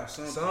 talk about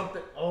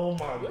something. Oh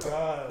my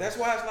god. That's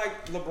why it's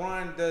like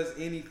LeBron does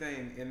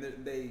anything and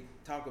they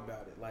talk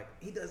about it. Like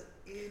he does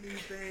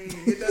anything.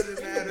 It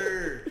doesn't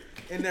matter.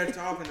 And they're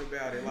talking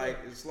about it. Like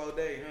it's slow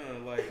day, huh?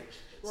 Like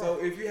so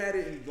if you had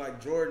it in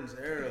like Jordan's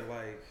era,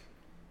 like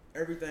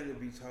everything would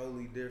be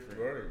totally different.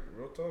 Right,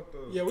 real talk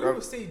though. Yeah, we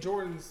would see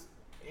Jordan's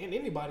and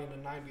anybody in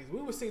the 90s.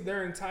 We would see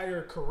their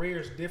entire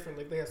careers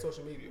differently if they had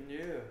social media.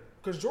 Yeah.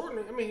 Because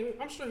Jordan, I mean,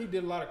 I'm sure he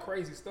did a lot of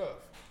crazy stuff.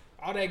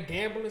 All that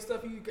gambling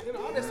stuff,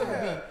 all that stuff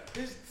would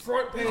be His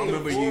front page. I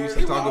remember you used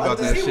He to talk would- about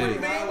that he shit.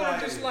 would- Man, he would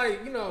just like,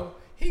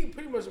 he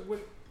pretty much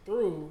went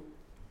through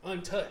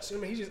untouched. I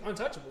mean, he's just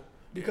untouchable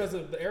because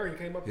of the era he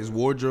came up His with.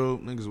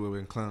 wardrobe, niggas would have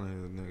been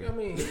clowning his nigga. I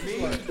mean, it's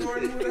Me like- and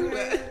Jordan would have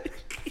had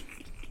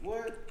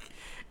what?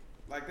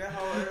 Like that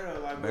whole era,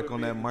 like Back would've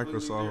on been that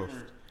completely Microsoft.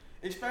 different.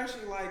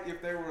 Especially like if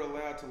they were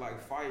allowed to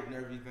like fight and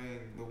everything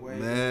the way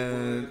Man.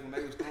 it was when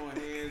they was throwing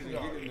hands and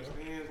getting the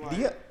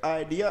stands.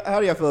 Like, How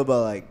do y'all feel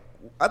about like?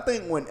 I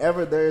think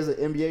whenever there's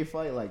an NBA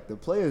fight, like the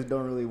players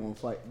don't really want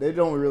to fight. They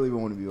don't really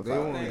want to be a They fight.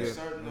 won't think get,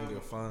 certain they won't of-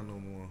 get fined no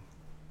more.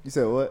 You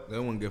said what? They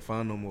won't get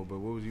fined no more. But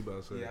what was you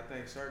about to say? yeah, I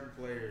think certain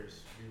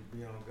players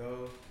be on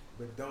go,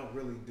 but don't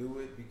really do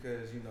it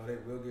because they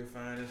will get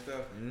fined and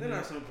stuff. Then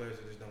there's some players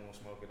that just don't want to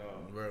smoke it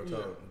all. Real Yeah.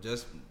 talk.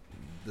 Just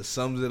the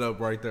sums it up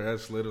right there.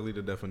 That's literally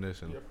the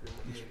definition. Yeah, pretty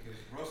much. Yeah, because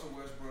Russell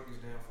Westbrook is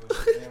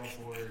down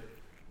for it.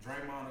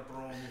 Draymond will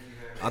throw him if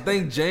he has. I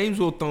think James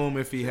will throw him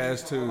if he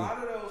has A to. lot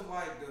of those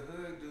like the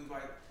hood dudes,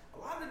 like a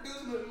lot of the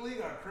dudes in the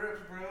league are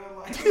Crips, bro.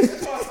 Like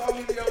that's why so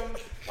many of them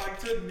like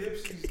took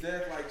Nipsey's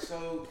death like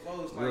so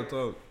close. Like, Real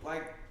talk.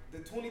 Like the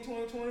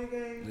 2020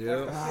 game. Yeah.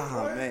 like,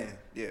 Ah man,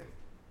 yeah.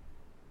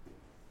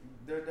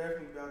 They're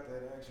definitely about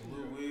that action.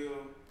 Lil Will,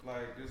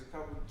 like there's a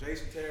couple.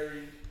 Jason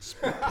Terry.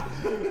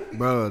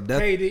 Bro,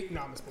 that KD.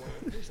 No, I'm just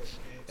playing. He's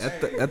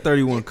like, man. that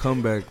 31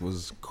 comeback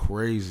was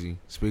crazy.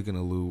 Speaking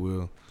of Lou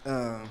Will.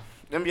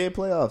 NBA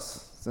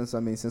playoffs.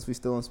 Since we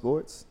still in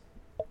sports,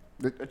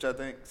 what y'all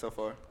think so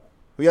far?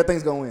 Who y'all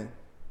think's gonna win?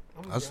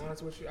 I'm gonna be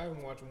honest with you. I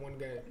haven't watched one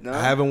game. No?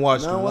 I haven't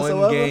watched None one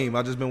whatsoever? game.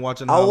 I just been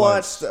watching I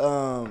highlights.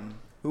 watched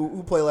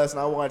who played last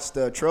night? I watched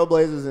the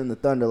Trailblazers and the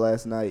Thunder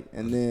last night,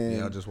 and then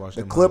Yeah, I just watched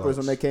the them Clippers highlights.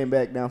 when they came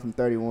back down from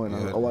 31. Yeah,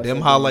 I watched them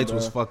that highlights game,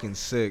 was bro. fucking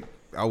sick.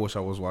 I wish I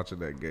was watching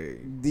that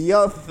game. Do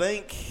y'all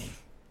think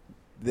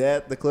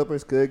that the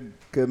Clippers could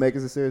make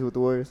us a series with the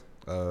Warriors?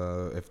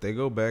 If they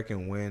go back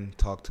and win,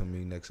 talk to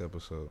me next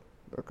episode.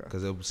 Okay.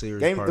 Because the series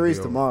Game probably 3's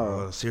be over.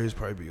 tomorrow. The series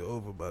probably be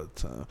over by the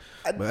time.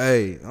 But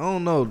hey, I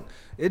don't know.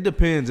 It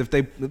depends if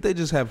they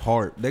just have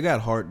heart. They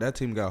got heart. That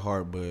team got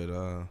heart. But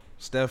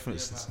Steph, Yeah,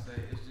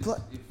 if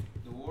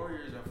the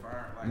Warriors are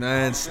firing, like,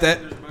 man,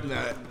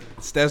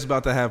 Steph's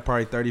about to have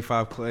probably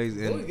 35 plays,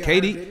 Boogie and got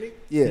Katie, hurt, didn't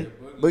Yeah,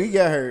 but he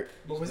got hurt.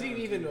 But was he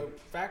even a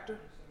factor?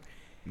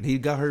 he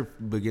got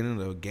hurt beginning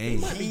of the He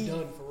game. might be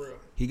done for real.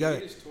 He got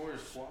He just tore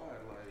his quad.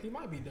 Like, He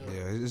might be done.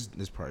 yeah.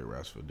 It's probably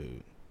raps for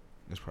dude.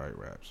 It's probably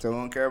raps. So we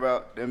don't care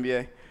about the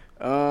NBA.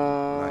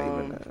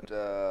 even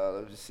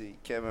Let's just see.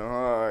 Kevin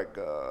Hart.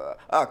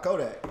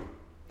 Kodak.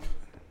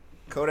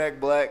 Kodak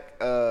Black.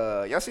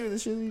 Y'all see what the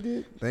shit he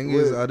did? Thing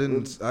is, I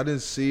didn't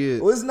see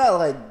it. Well, it's not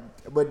like.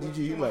 But did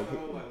you like?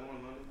 one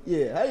money.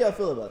 Yeah. How y'all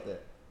feel about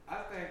that? I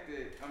think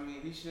that, I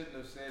mean, he shouldn't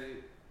have said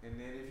it. And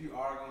then if you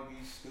are going to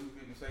be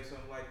stupid and say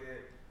something like that,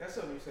 that's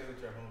something you say with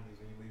your homies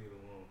and you leave it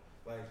alone.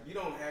 Like, you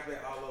don't have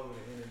that all over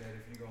the internet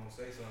if you're going to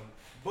say something.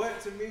 But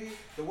to me,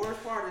 the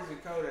worst part is in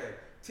Kodak.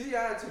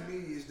 T.I. to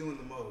me is doing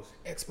the most.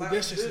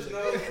 Expeditiously.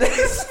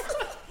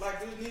 Like,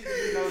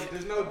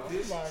 there's no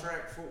diss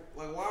track for,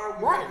 like, why are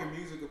we Right. making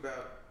music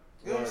about,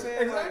 you know what I'm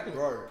saying? Exactly.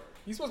 Right.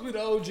 You supposed to be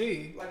the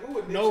OG. Like, who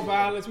would No Nipsey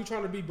violence. We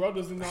trying to be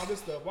brothers and all this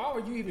stuff. Why are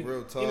you even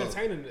Real talk.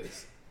 entertaining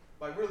this?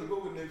 Like, really,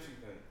 what would Nipsey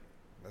think?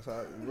 That's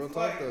how real talk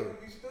Like, though. it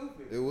would be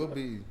stupid. It would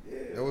be. Yeah.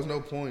 There was no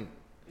point.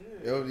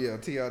 Yeah,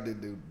 T.I. did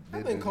do.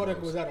 I think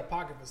Kodak was out of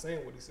pocket for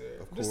saying what he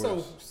said. Of Just so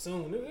course.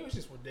 soon. It was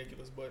just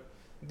ridiculous. But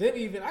then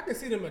even I can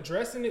see them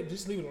addressing it,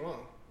 just leave it alone.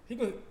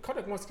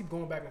 Kodak wants to keep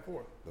going back and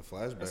forth. The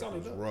flashback That's all he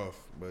was does. rough,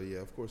 but yeah,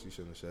 of course he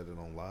shouldn't have said it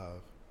on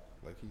live,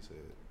 like he said.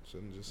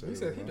 Shouldn't just say He it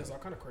said on he live. does all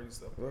kind of crazy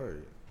stuff. Right.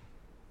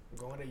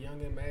 Going to Young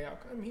and May.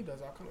 He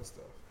does all kind of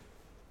stuff.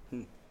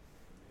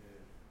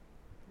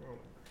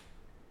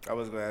 I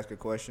was gonna ask a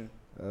question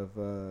of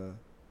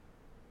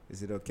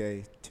is it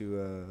okay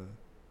to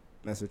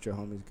mess with your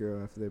homie's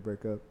girl after they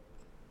break up?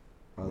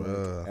 Or, like,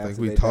 I think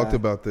after we they talked die?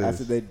 about this.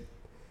 After they,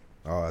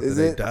 After Is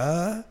they it-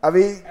 die? I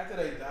mean, After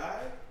they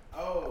die?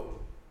 Oh.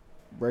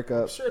 break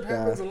up. I'm sure it die.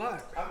 happens a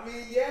lot. I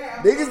mean, yeah.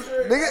 I'm Niggas,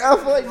 sure it niggas, I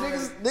feel like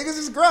happens, niggas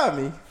is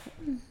grimy.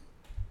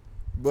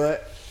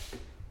 But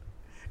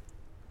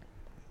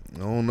I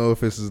don't know if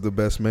this is the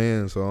best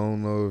man, so I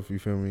don't know if you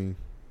feel me.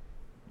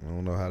 I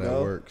don't know how that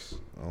No. works.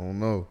 I don't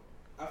know.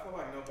 I feel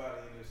like nobody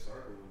in this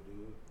circle would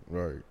do it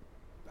Right.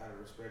 out of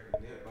respect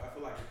to Nip. But I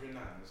feel like if you're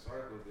not in the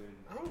circle, then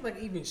I don't think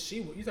even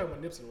she would. You talking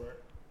about Nipsey, right?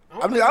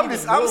 I'm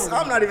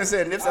not even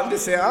saying Nipsey. I'm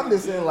just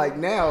saying like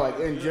now, like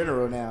in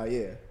general now,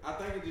 yeah. I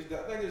think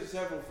there's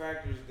several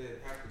factors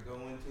that have to go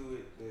into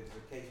it. There's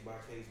a case by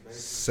case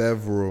basis.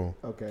 Several.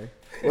 Okay.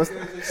 What's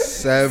Because if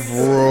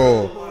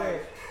Several.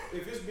 Like,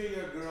 if it's been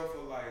your girl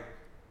for like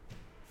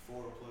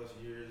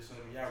 4+ years or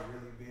something, y'all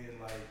really been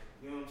like,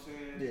 you know what I'm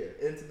saying?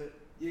 intimate.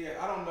 Yeah,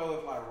 I don't know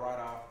if like right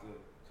off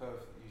the cuff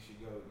you should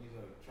go,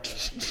 try to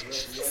keep it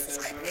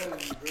up. But that would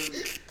be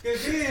really.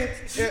 Cause then,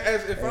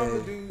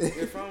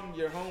 if I'm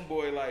your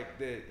homeboy like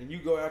that, and you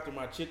go after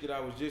my chick that I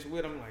was just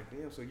with, I'm like,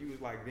 damn. So you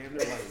was like, damn,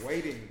 they're like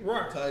waiting.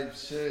 Right. Type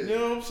shit. You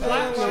know what I'm saying?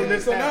 Like, so Like,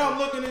 this so now I'm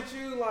happened. looking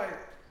at you like,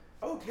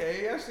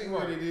 okay, I see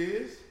what Right. it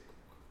is.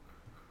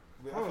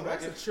 But I Oh, feel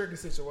that's like a tricky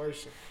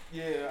situation.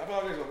 yeah, I feel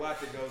like there's a lot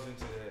that goes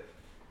into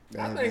that.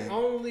 I think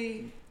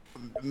only.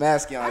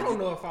 Masking. I don't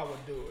know if I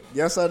would do it.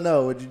 Yes or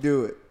no? Would you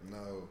do it?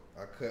 No,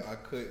 I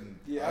couldn't.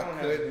 Yeah, I don't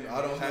have it in me.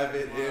 I don't have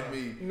it in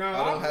me. No,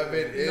 I don't I- have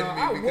it in no,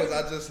 I me because I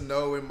wouldn't. just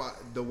know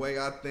the way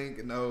I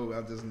think. No,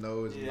 I just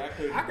know it's. Yeah, I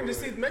couldn't. I can do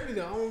just it. see maybe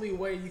the only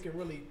way you can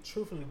really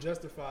truthfully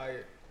justify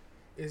it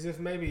is if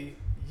maybe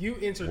you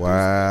introduced her.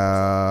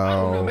 I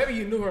don't know. Wow. Maybe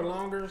you knew her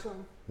longer or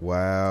something.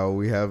 Wow,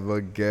 we have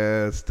a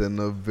guest in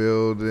the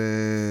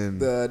building.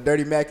 The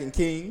Dirty Mack and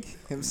King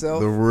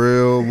himself. The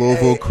real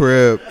Louisville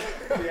Crip.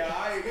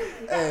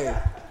 Hey,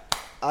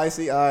 I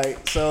see. All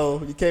right.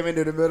 So you came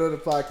into the middle of the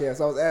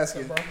podcast. I was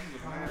asking,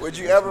 would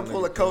you ever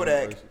pull a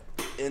Kodak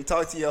and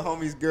talk to your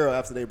homie's girl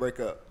after they break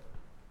up?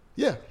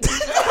 Yeah.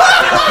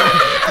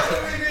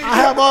 I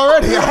have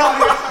already.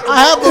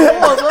 I have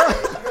before, bro.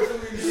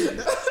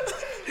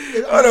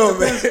 Hold on,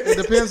 man. It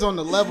depends on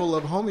the level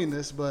of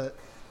hominess, but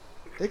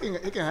it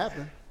can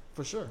happen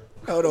for sure.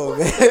 Hold on,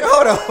 man.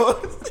 Hold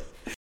on.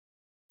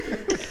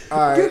 All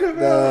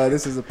right.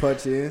 This is a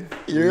punch in.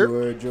 Yep. We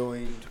were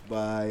joined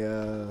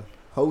by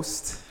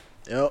host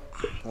Yep.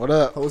 What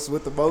up?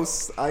 with the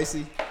most,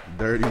 Icy.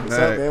 Dirty What's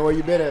up, Mac. man? Where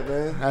you been at,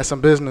 man? Had some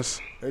business.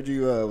 Heard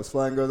you was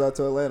flying girls out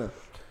to Atlanta.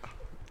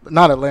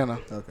 Not Atlanta.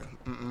 Okay.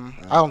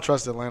 I don't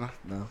trust Atlanta.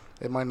 No.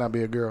 It might not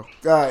be a girl.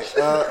 All right.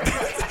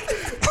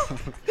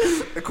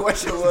 The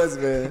question was,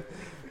 man,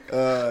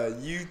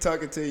 you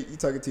talking to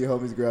your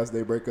homie's girl after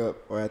they break up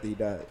or after he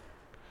died?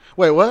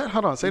 Wait, what?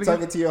 Hold on. Say You it again.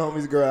 talking to your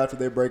homie's girl after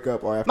they break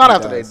up or after Not he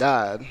after they dies?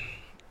 died.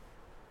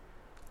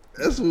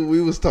 That's what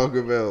we was talking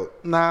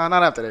about. Nah,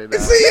 not after they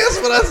died. See,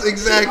 that's what I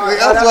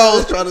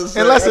was trying to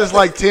say. Unless it's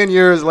like 10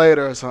 years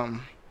later or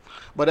something.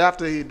 But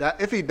after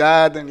if he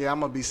died, then yeah, I'm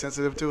gonna be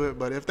sensitive to it.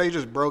 But if they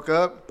just broke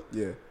up,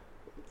 Yeah.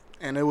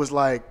 and it was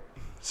like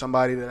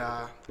somebody that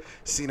I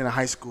seen in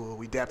high school,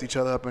 we dapped each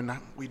other up,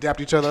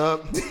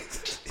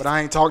 but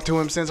I ain't talked to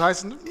him since high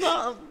school.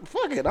 Nah,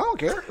 fuck it, I don't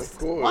care. Of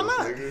course, Why not?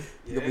 nigga.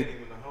 Yeah, ain't even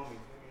a homie.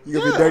 You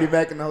gonna be dirty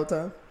Mac in the whole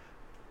time?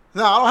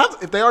 No, I don't have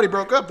to, if they already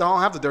broke up, then I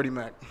don't have the dirty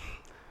Mac.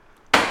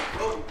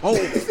 All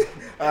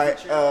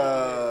right.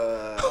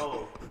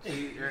 Oh,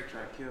 Eric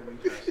tried to kill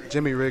me.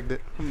 Jimmy rigged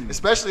it.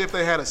 Especially if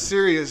they had a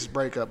serious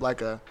breakup,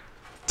 like a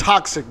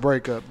toxic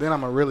breakup, then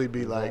I'm gonna really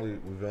be like.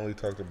 We've only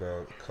talked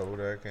about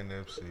Kodak and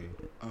Nipsey,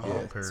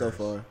 Yeah, Paris, so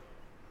far.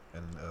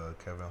 and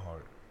Kevin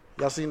Hart.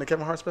 Y'all seen the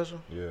Kevin Hart special?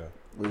 Yeah.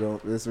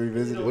 Let's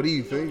revisit it. What do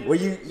you think? Well,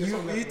 you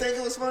think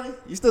it was funny?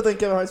 You still think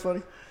Kevin Hart's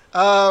funny?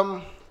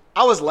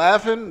 I was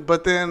laughing,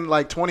 but then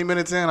like 20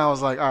 minutes in, I was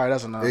like, all right,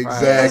 that's enough.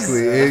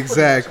 Exactly, All right.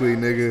 exactly,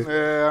 nigga.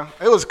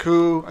 Yeah, it was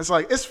cool. It's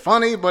like, it's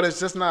funny, but it's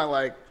just not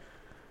like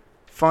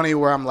funny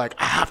where I'm like,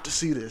 I have to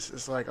see this.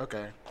 It's like,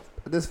 okay.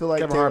 I just feel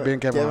like Kevin Hart being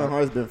Kevin Hart.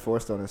 Hart's been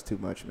forced on us too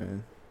much,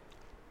 man.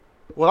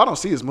 Well, I don't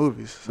see his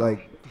movies. So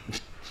Like,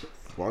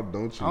 Why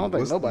don't you? I don't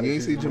think nobody You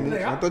ain't sees seen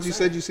Jumanji? I thought you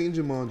said you seen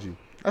Jumanji.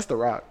 that's The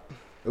Rock.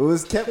 it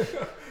was Kevin.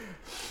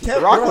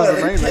 Rock was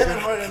the main Kevin nigga.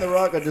 Hart and The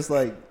Rock are just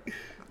like,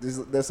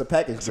 there's a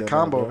package. It's a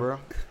combo, bro.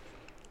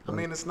 I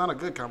mean, it's not a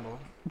good combo.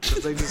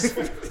 'Cause they just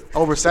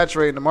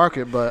oversaturating the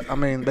market, but I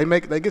mean,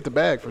 they get the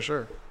bag for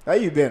sure. How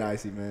you been,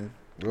 Icy, man?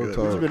 Real What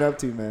you talk. been up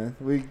to, man?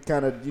 We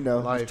kind of,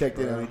 Life, checked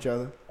in bro. on each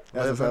other.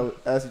 Living.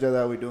 Asked each other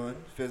how we doing,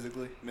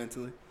 physically,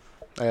 mentally,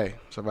 Hey,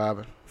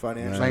 surviving.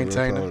 financially. Man, real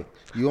Maintaining.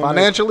 talk. You on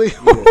Financially,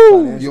 Yeah, woo-hoo.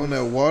 financially. You on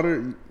that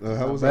water?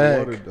 How was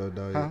Bag. that water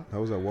diet? Huh? How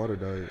was that water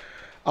diet?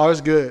 Oh,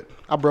 it's good.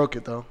 I broke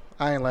it though.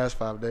 I ain't last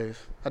 5 days.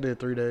 I did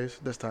 3 days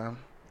this time.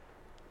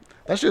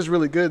 That shit's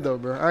really good though,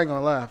 bro. I ain't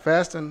gonna lie.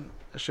 Fasting,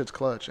 that shit's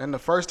clutch. And the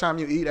first time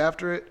you eat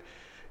after it,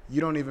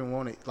 you don't even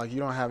want it. Like you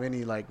don't have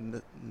any like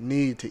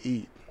need to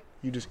eat.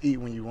 You just eat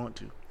when you want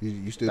to.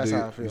 You still That's do?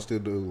 how I feel. You still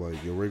do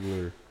like your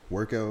regular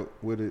workout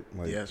with it?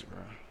 Like, Yes, bro.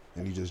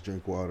 And you just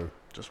drink water.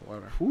 Just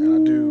water.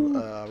 And I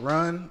do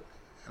run,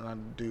 and I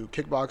do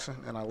kickboxing,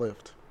 and I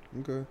lift.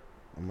 Okay.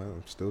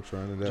 I'm still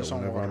trying to that Just on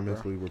whenever water, I'm bro.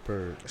 mentally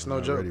prepared. It's I'm no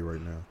not joke. ready right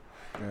now.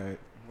 All right.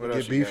 What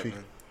else beefy.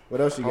 What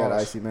else you got,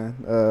 Pause. Icy, man?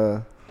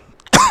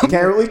 I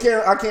can't really.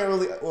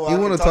 Well, You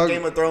want want to to talk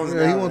Game of Thrones? Yeah,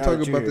 now, he want now to talk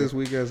that you're about here. this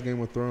weak ass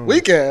Game of Thrones.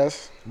 Weak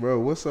ass. Bro,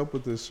 what's up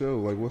with this show?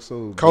 Like, what's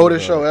so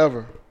Coldest good show about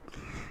ever.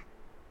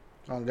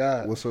 Oh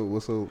God. it? What's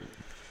so?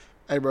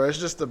 Hey, bro, it's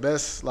just the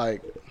best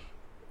like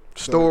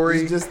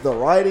story. It's just the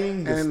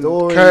writing, the and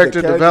story,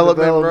 character the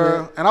development,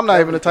 bro. And I'm not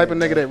even the type of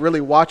everything, nigga that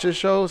really watches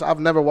shows. I've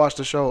never watched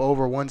a show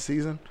over one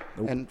season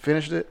Nope. and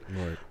finished it.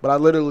 Right. But I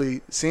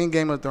literally seen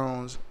Game of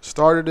Thrones,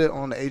 started it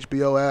on the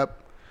HBO app.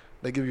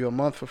 They give you a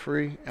month for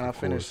free, and I Of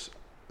course. finished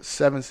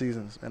 7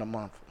 seasons in a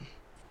month.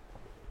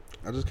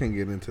 I just can't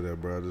get into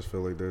that, bro. I just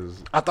feel like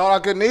there's. I thought I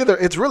couldn't either.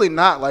 It's really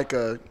not like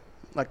a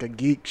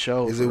geek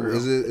show. Is for it real.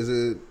 is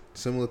it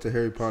similar to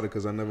Harry Potter?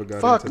 Because I never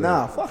got Fuck into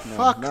Nah, that. fuck no.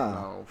 Fuck nah.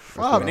 no. what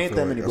Fuck. I mean, ain't feel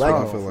that like- many that's what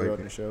black I people feel like.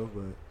 on the show,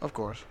 but Of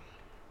course.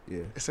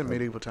 yeah. It's in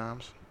medieval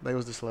times. They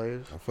was the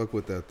slaves. I fuck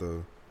with that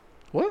though.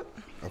 What?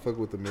 I fuck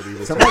with the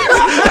medieval. Somebody-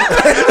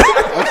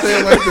 I'm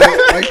saying like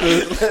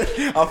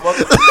the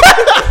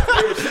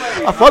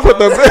I fuck with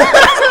the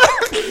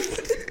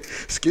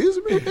Excuse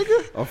me,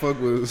 nigga. I fuck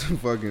with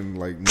fucking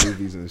like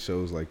movies and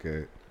shows like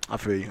that. I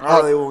feel you. I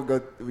really won't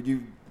go. Would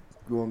you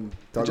want to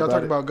talk Did y'all about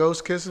talk it? about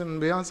Ghost kissing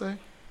Beyonce?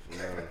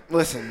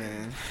 Listen,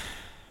 man.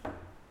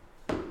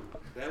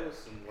 That was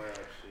some wild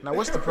shit. Now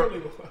what's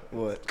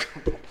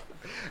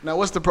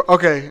the What?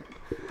 okay?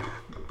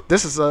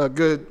 This is a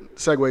good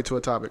segue to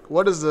a topic.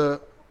 What is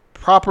the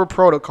proper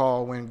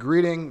protocol when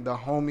greeting the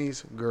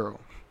homie's girl?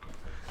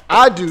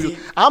 I do.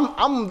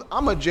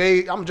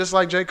 I'm just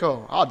like J.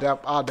 Cole. I'll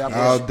dap. I'll I'm dab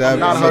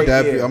not you. hugging.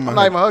 Dab you. I'm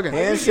not even hugging.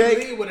 Handshake.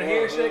 Lead with a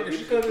handshake. If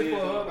she comes in for a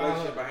hug, I'll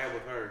Relationship hug. I had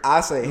with her.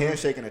 I say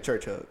handshake and a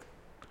church hug.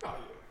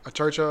 A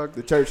church hug.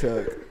 The church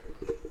hug.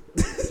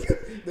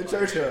 The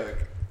church hug.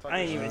 I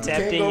ain't even You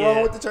tapped can't in go wrong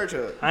yet. with the church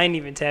hug. I ain't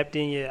even tapped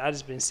in yet. I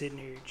just been sitting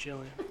here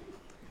chilling.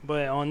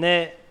 But on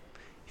that,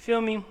 you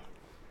feel me?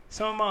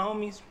 Some of my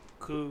homies,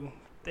 cool.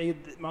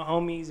 My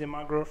homies and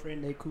my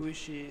girlfriend, they cool as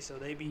shit. So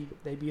they be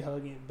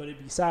hugging, but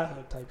it be side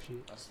hug type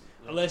shit.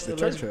 Unless The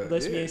church hug, we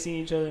yeah. ain't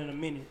seen each other in a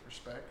minute.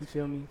 Respect. You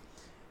feel me?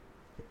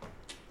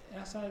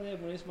 Outside of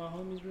that, when it's my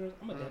homies, bro,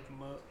 I'm gonna dap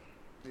them up.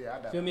 Yeah,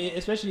 I dap. Feel me?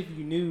 Especially if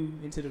you new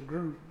into the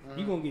group,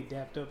 you gonna get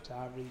dapped up till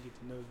I really get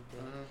to know you,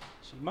 bro.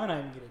 She might not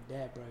even get a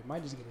dap, bro. You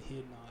might just get a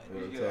head nod.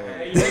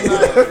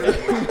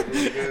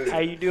 How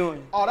you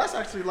doing? Oh, that's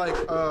actually like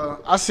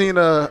I seen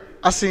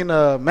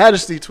a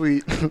Majesty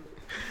tweet.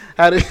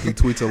 How do He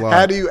tweets a lot.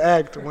 How do you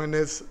act when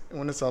it's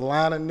a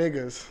line of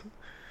niggas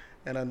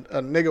and a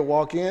nigga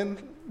walk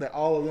in that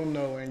all of them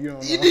know and you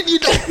don't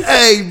know?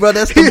 Hey, bro,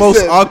 that's He the most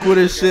said-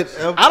 awkwardest shit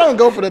ever. I don't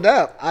go for the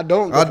dap. I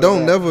don't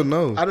never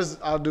know.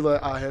 I'll do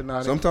like I head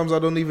nod. Sometimes I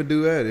don't even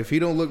do that. If he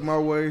don't look my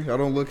way, I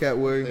don't look that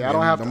way. Yeah, I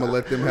don't have I'm to- gonna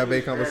let them have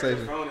a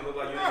conversation.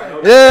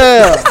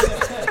 Yeah.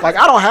 Like,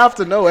 I don't have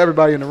to know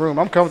everybody in the room.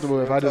 I'm comfortable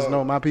if I just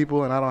know my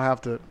people and I don't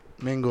have to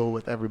mingle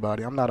with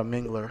everybody. I'm not a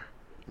mingler,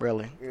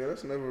 really. Yeah,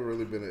 that's never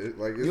really been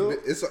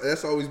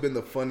that's always been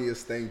the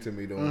funniest thing to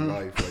me though in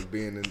life, like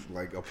being in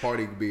like a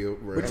party be.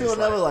 But you'll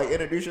never like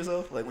introduce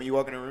yourself, like when you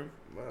walk in a room.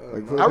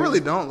 I really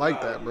don't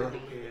like that, bro.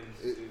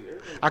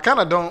 I kind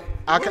of don't.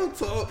 I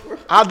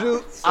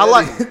do.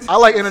 I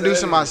like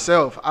introducing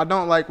myself. I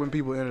don't like when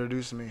people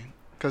introduce me,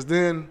 cause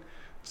then,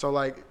 so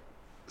like,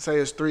 say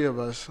it's 3 of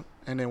us,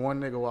 and then one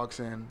nigga walks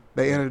in.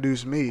 They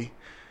introduce me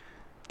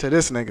to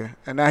this nigga,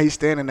 and now he's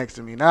standing next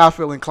to me. Now I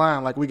feel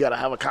inclined, like we gotta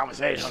have a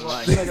conversation.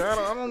 Like, nigga,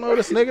 I don't know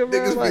this nigga,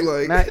 man. Niggas be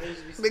like,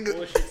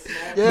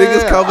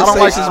 niggas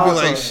conversations be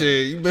like,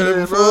 shit, you been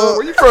here before?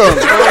 Where you from?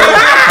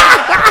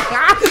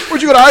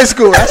 Where'd you go to high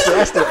school? That's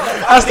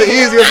the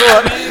easiest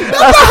one.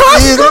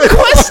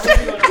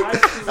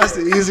 That's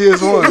the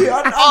easiest one.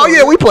 Oh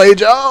yeah, we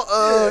played y'all.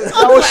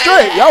 Y'all was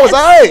straight. Y'all was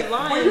alright.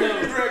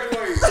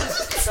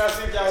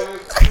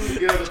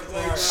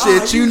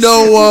 Shit, you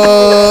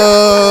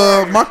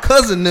know, my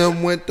cousin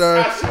them went there.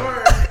 I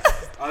swear.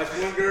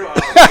 One girl.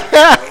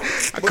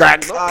 I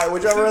cracked. All right,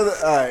 would y'all rather?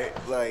 All right,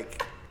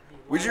 like.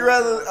 Would you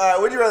rather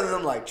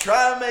them like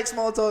try and make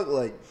small talk,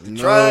 like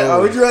try,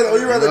 or would you rather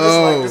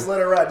just let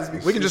it ride? Just be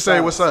We can just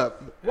say what's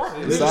up. Right.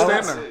 Just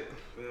stand there.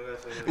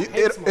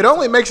 It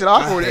only makes it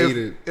awkward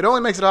it only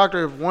makes it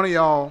awkward if one of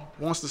y'all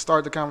wants to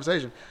start the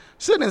conversation.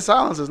 Sitting in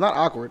silence is not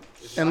awkward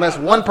unless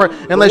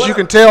you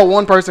can tell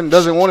one person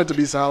doesn't want it to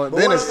be silent.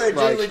 But then what it's if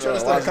they genuinely like trying to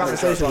start a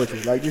conversation with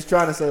you, like just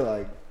trying to say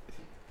like,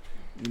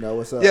 you know,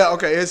 what's up? yeah,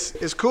 okay.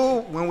 It's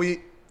cool when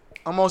we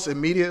almost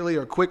immediately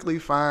or quickly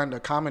find a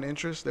common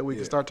interest that we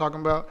can start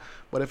talking about.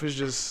 But if it's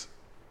just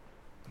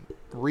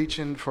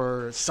reaching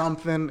for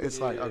something, it's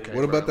like, okay.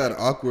 What about that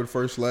awkward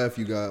first laugh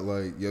you got?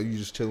 Like, yo, you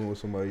just chilling with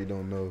somebody you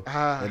don't know,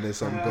 and then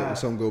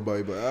something go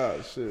by,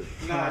 but shit.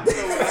 Nah, you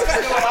know what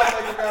I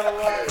think about a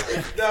lot?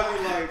 That'd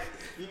be like,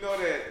 you know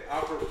that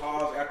awkward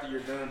pause after you're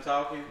done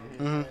talking?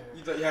 Mm-hmm.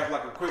 You have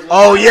like a quick.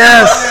 Oh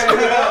yes.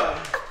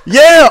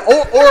 Yeah,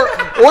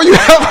 or you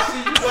have.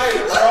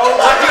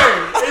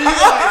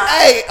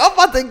 Hey, I'm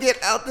about to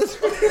get out this.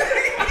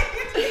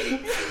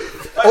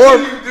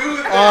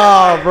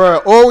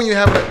 Or when you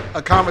have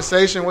a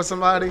conversation with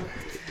somebody,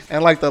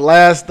 and like the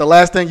last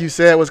thing you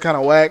said was kind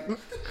of whack,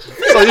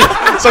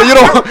 so you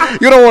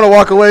don't want to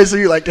walk away. So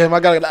you like, damn, I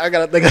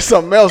gotta think of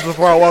something else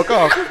before I walk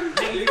off.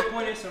 You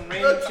pointed some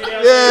random shit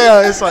out.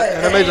 Yeah, it's like,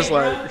 and then they just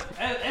like.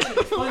 That shit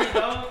was funny,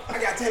 dog.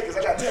 I got tickets.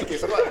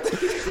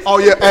 Oh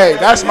yeah, hey,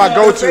 that's my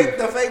go-to.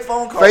 The fake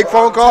phone call. Fake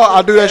phone call.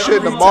 I do that shit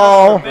in the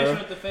mall.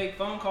 With the fake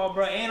phone call,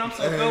 bro. And I'm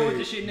so good with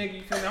this shit, nigga.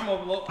 You feel me? I'm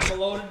a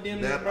loaded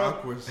them, That bro.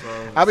 awkward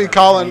song. I be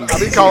calling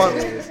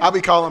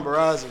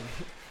Verizon.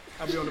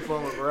 I be on the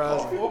phone with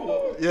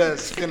Verizon.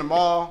 Yes, in the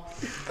mall,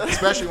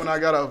 especially when I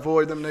gotta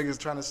avoid them niggas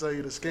trying to sell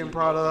you the skin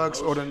products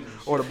or the.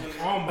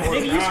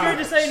 Nigga, you scared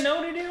to say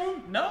no to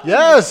them? No.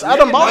 Yes, I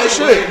done bought the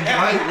shit.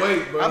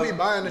 Wait, bro. I be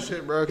buying the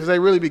shit, bro, because they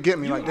really be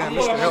getting me like, damn,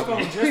 this I'm can on help my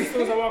phone me. just as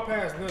soon as I walk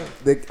past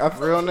them.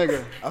 Real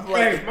nigga.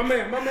 Hey, my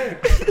man.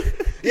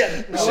 Yeah,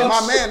 shit,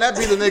 my man, that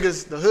be the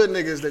hood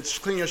niggas that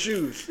clean your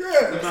shoes. Them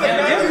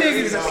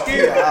niggas are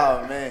scared.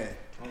 Oh man.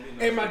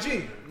 Hey, my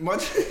G.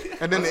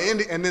 And then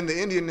the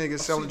Indian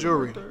niggas selling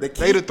jewelry. The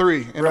key- They the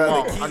 3 in the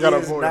mall. The key I gotta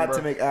is avoid not it, bro.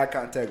 to make eye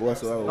contact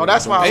whatsoever. No,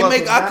 that's why I love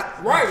it.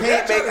 Right.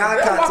 Can't make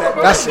eye contact.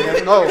 That's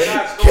no.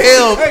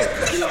 Kill.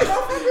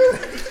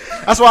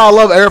 That's why I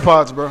love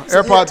AirPods, bro.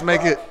 AirPods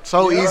make it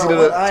so easy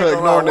to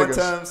ignore One niggas.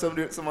 time, some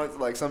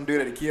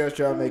dude at the kiosk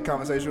tried to make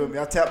conversation with me.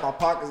 I tapped my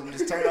pockets and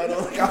just turned out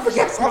like I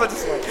forgot. So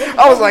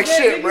I was like,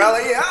 shit, bro.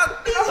 Like,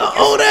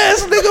 Old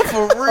ass nigga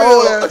for real.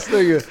 Oh, that's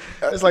nigga.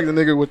 It's like the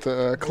nigga with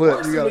the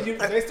clip. You When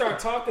gotta, they start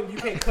talking, you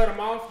can't cut them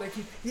off. They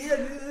keep,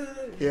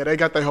 yeah, they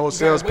got their whole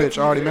sales pitch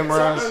already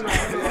memorized, No.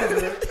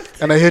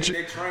 and they hit you.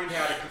 They trained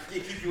how to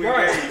keep you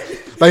Right.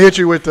 engaged. They hit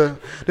you with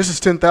this is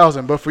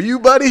 10,000, but for you,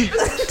 buddy,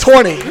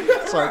 20.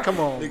 It's like, come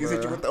on, niggas hit you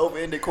bro. with the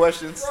open-ended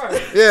questions.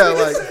 Right. Yeah,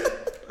 like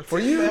for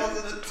you,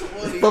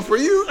 but for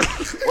you,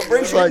 What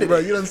brings it's you like, into bro,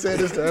 this? you done said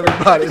this to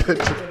everybody that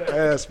you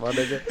ass, my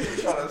nigga.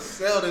 Trying to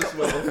sell this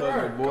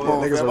motherfucker, boy. Come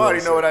on, niggas fam, I are already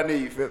real know what I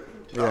need. Fam.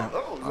 Yeah,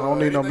 I don't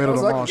need no middle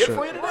of the mall shit.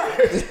 Nothing.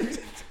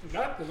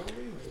 Don't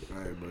leave it.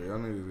 Hey, bro, y'all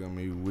niggas got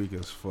me weak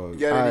as fuck. You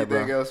got Alright,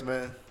 anything bro. else,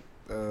 man?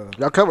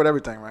 Y'all covered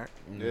everything, right?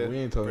 Yeah, We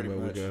ain't talking pretty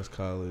about much. weak ass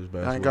college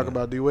basketball. I ain't talking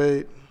about D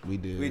Wade. We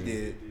did. We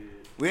did.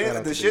 Shout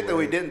out The to shit that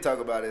we D-Wade. didn't talk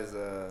about is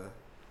the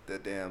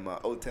damn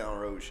Old Town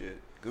Road shit.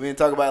 'Cause we didn't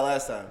talk about it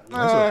last time.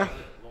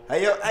 How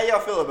y'all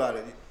feel about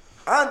it?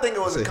 I don't think it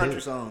was a It's a country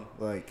hit. song.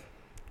 Like,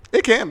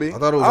 It can be. I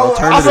thought it was I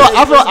alternative.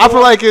 I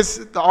feel like it's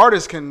the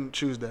artist can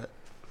choose that.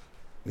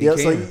 He yeah,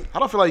 so can. you, I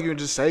don't feel like you can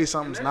just say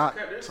something's not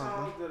There's something.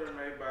 songs that are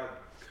made by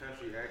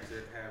country acts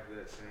that have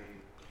that same.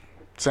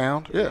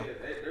 Sound, yeah.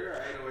 There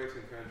are 808s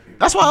in country.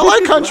 That's why I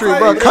like country,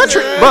 bro.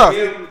 Country, bro.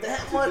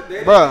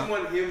 They Bruh.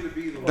 want him to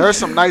be the There's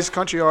some nice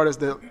country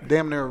artists that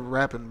damn near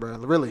rapping, bro.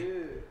 Really.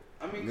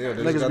 I mean, Yeah,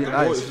 country they Niggas got be the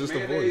nice. voice, just the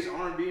mayonnaise, voice.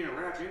 R&B, and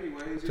rap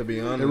anyways. To be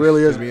honest, It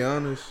really is. To be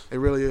honest, It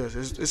really is.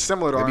 It's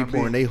similar to they R&B. be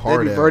pouring they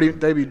hard out.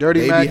 They be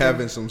dirty. They Mac be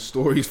having some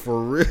stories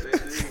for real.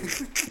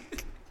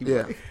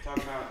 yeah.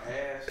 Talking about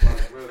ass,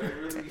 like, bro, they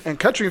really. And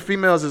country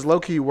females is low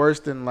key worse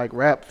than like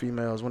rap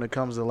females when it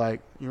comes to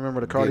like you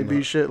remember the Cardi Getting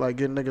B up. shit like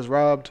getting niggas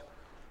robbed.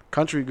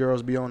 Country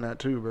girls be on that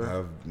too,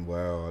 bro.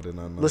 Wow, I did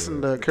not know.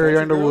 Listen that. to Carrie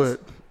country Underwood.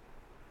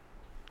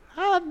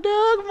 I dug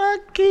my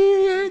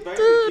key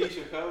Basically,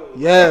 into. Keisha Cole.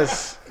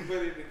 Yes, But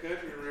in the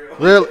country real.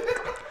 really.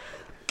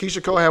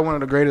 Keisha Cole had one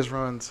of the greatest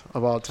runs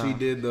of all She time.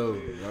 did though.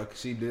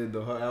 She did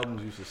though. Her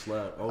albums used to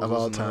slap. I was Of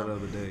all listening to her time. the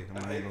other day.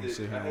 I'm not even gonna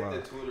sit here I and hate lie.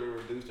 that Twitter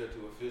reduced her to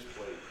a fish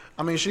plate.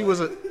 I mean, she was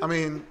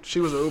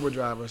an Uber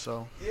driver,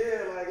 so Yeah,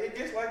 like it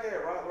gets like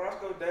that.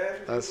 Roscoe Dash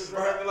That's- was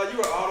driving. Like you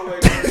were all the way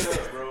turned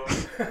up, bro.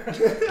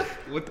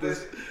 What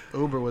this?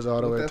 Uber was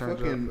all the way That turned up.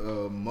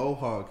 fucking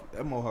mohawk.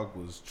 That mohawk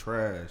was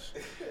trash.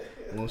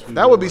 Once we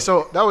That would were- be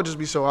so. That would just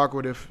be so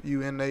awkward if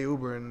you in they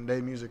Uber and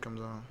they music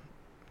comes on,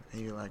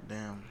 and you're like,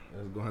 damn,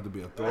 That's gonna have to be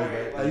a Right,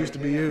 throwback. that used to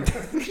be you.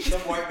 Some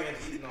white man's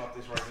eating off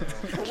this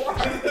right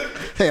now.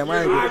 Damn,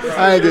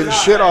 I ain't getting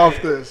shit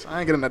off this. I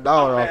ain't getting a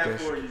dollar I'm off mad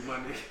this. for you, my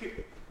nigga.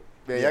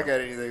 Man, y'all got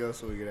anything else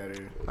before we get out of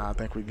here? Nah, I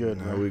think we good,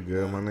 Nah, man. we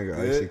good. My nigga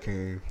Good? Icy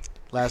King.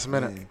 Last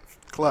minute, Man.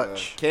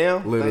 clutch. Cam,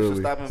 thanks Literally.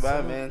 for stopping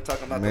by, man.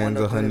 Talking about Man's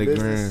the window cleaning 100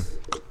 business.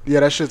 Yeah,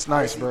 that shit's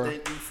nice, Icy, bro.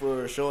 Thank you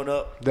for showing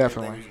up.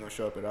 Definitely. Thank you for gonna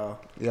show up at all.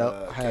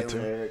 Yep, had Kayla,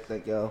 to. Eric,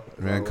 thank y'all.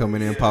 As Man, always.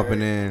 coming in,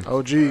 popping in.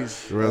 Oh,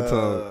 geez. Real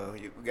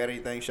talk. You got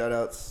anything? Shout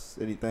outs?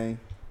 Anything?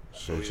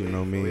 Shit, you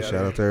know we me. out Shout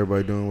here. out to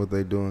everybody doing what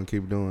they doing.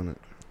 Keep doing it.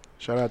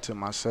 Shout out to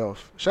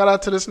myself. Shout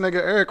out to this nigga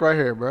Eric right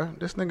here, bro.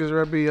 This nigga's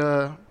ready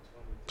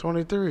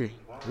 23.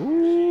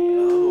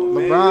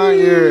 LeBron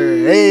year.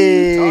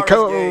 Hey,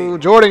 Taurus gang.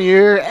 Jordan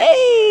year.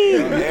 Hey.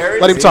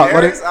 Eric, Let him talk.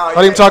 Eric? Oh,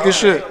 Let him yeah, talk his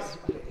okay. shit.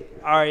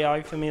 All right, y'all.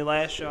 You feel me?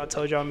 Last show I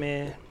told y'all,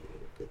 man,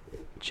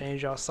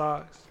 change y'all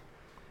socks,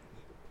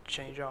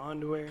 change y'all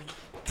underwear.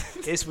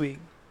 This week,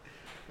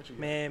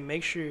 man,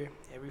 make sure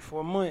every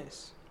 4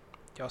 months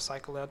y'all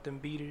cycle out them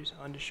beaters,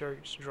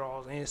 undershirts,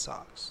 drawers, and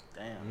socks,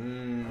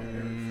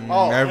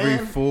 Oh, Every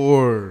and-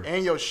 4.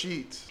 And your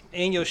sheets.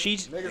 and your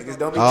sheets. Niggas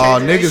don't be Oh,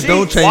 changing their niggas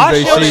don't sheets. change Wash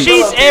they your sheets.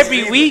 sheets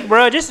every week,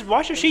 bro. Just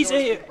wash your sheets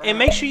and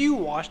make sure you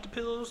wash the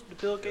pillows, the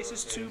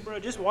pillowcases too, bro.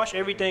 Just wash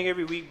everything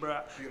every week, bro.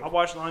 I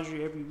wash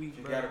laundry every week,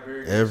 You bro. got a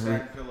very good Every-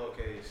 satin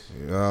pillowcase.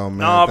 Oh man,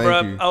 Nah, thank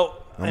bro. you. Oh,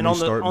 I'm and gonna on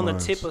the start on the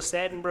mines. tip of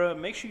satin, bro.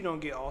 Make sure you don't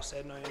get all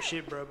satin on your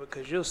shit, bro,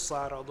 because you'll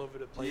slide all over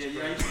the place, Yeah,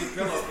 bro. you see the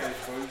pillowcase,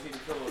 bro. You see the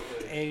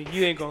pillowcase. And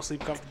you ain't gonna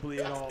sleep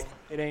comfortably at all.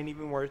 It ain't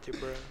even worth it,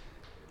 bro.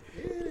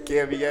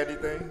 Cam, you got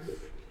anything?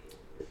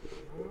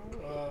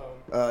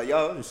 Um,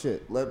 Y'all,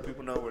 shit. Let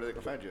people know where they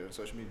can find you on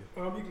social media.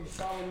 you can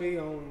follow me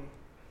on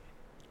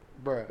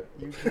Bruh,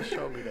 you can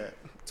show me that.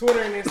 Twitter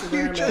and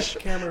Instagram just-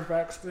 at Cameron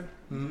Baxter.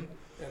 Mhm.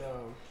 And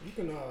you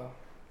can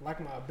like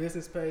my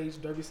business page,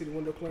 Derby City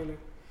Window Cleaner.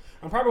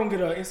 I'm probably gonna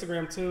get an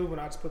Instagram too, but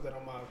I just put that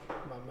on my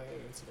main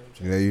Instagram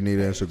channel. Yeah, you need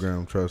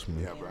Instagram. Trust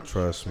me.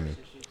 Trust me. I That's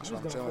just what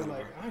I'm don't telling feel you.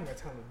 like I ain't got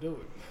time to do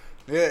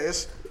it. Yeah,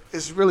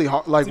 it's really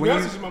hard. Like To be when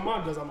honest you with you, my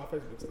mom does all my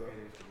Facebook stuff.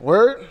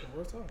 word,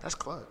 Real talk. that's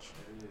clutch.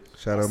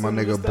 Shout out my Some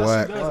of the nigga stuff she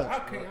Black. does, I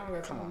don't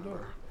got time to do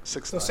it.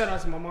 6 So shout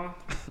out to my mom.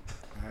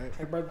 Alright.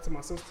 Hey, brother, to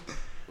my sister.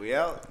 We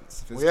out.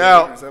 We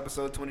out. It's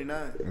episode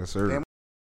 29. Yes, sir.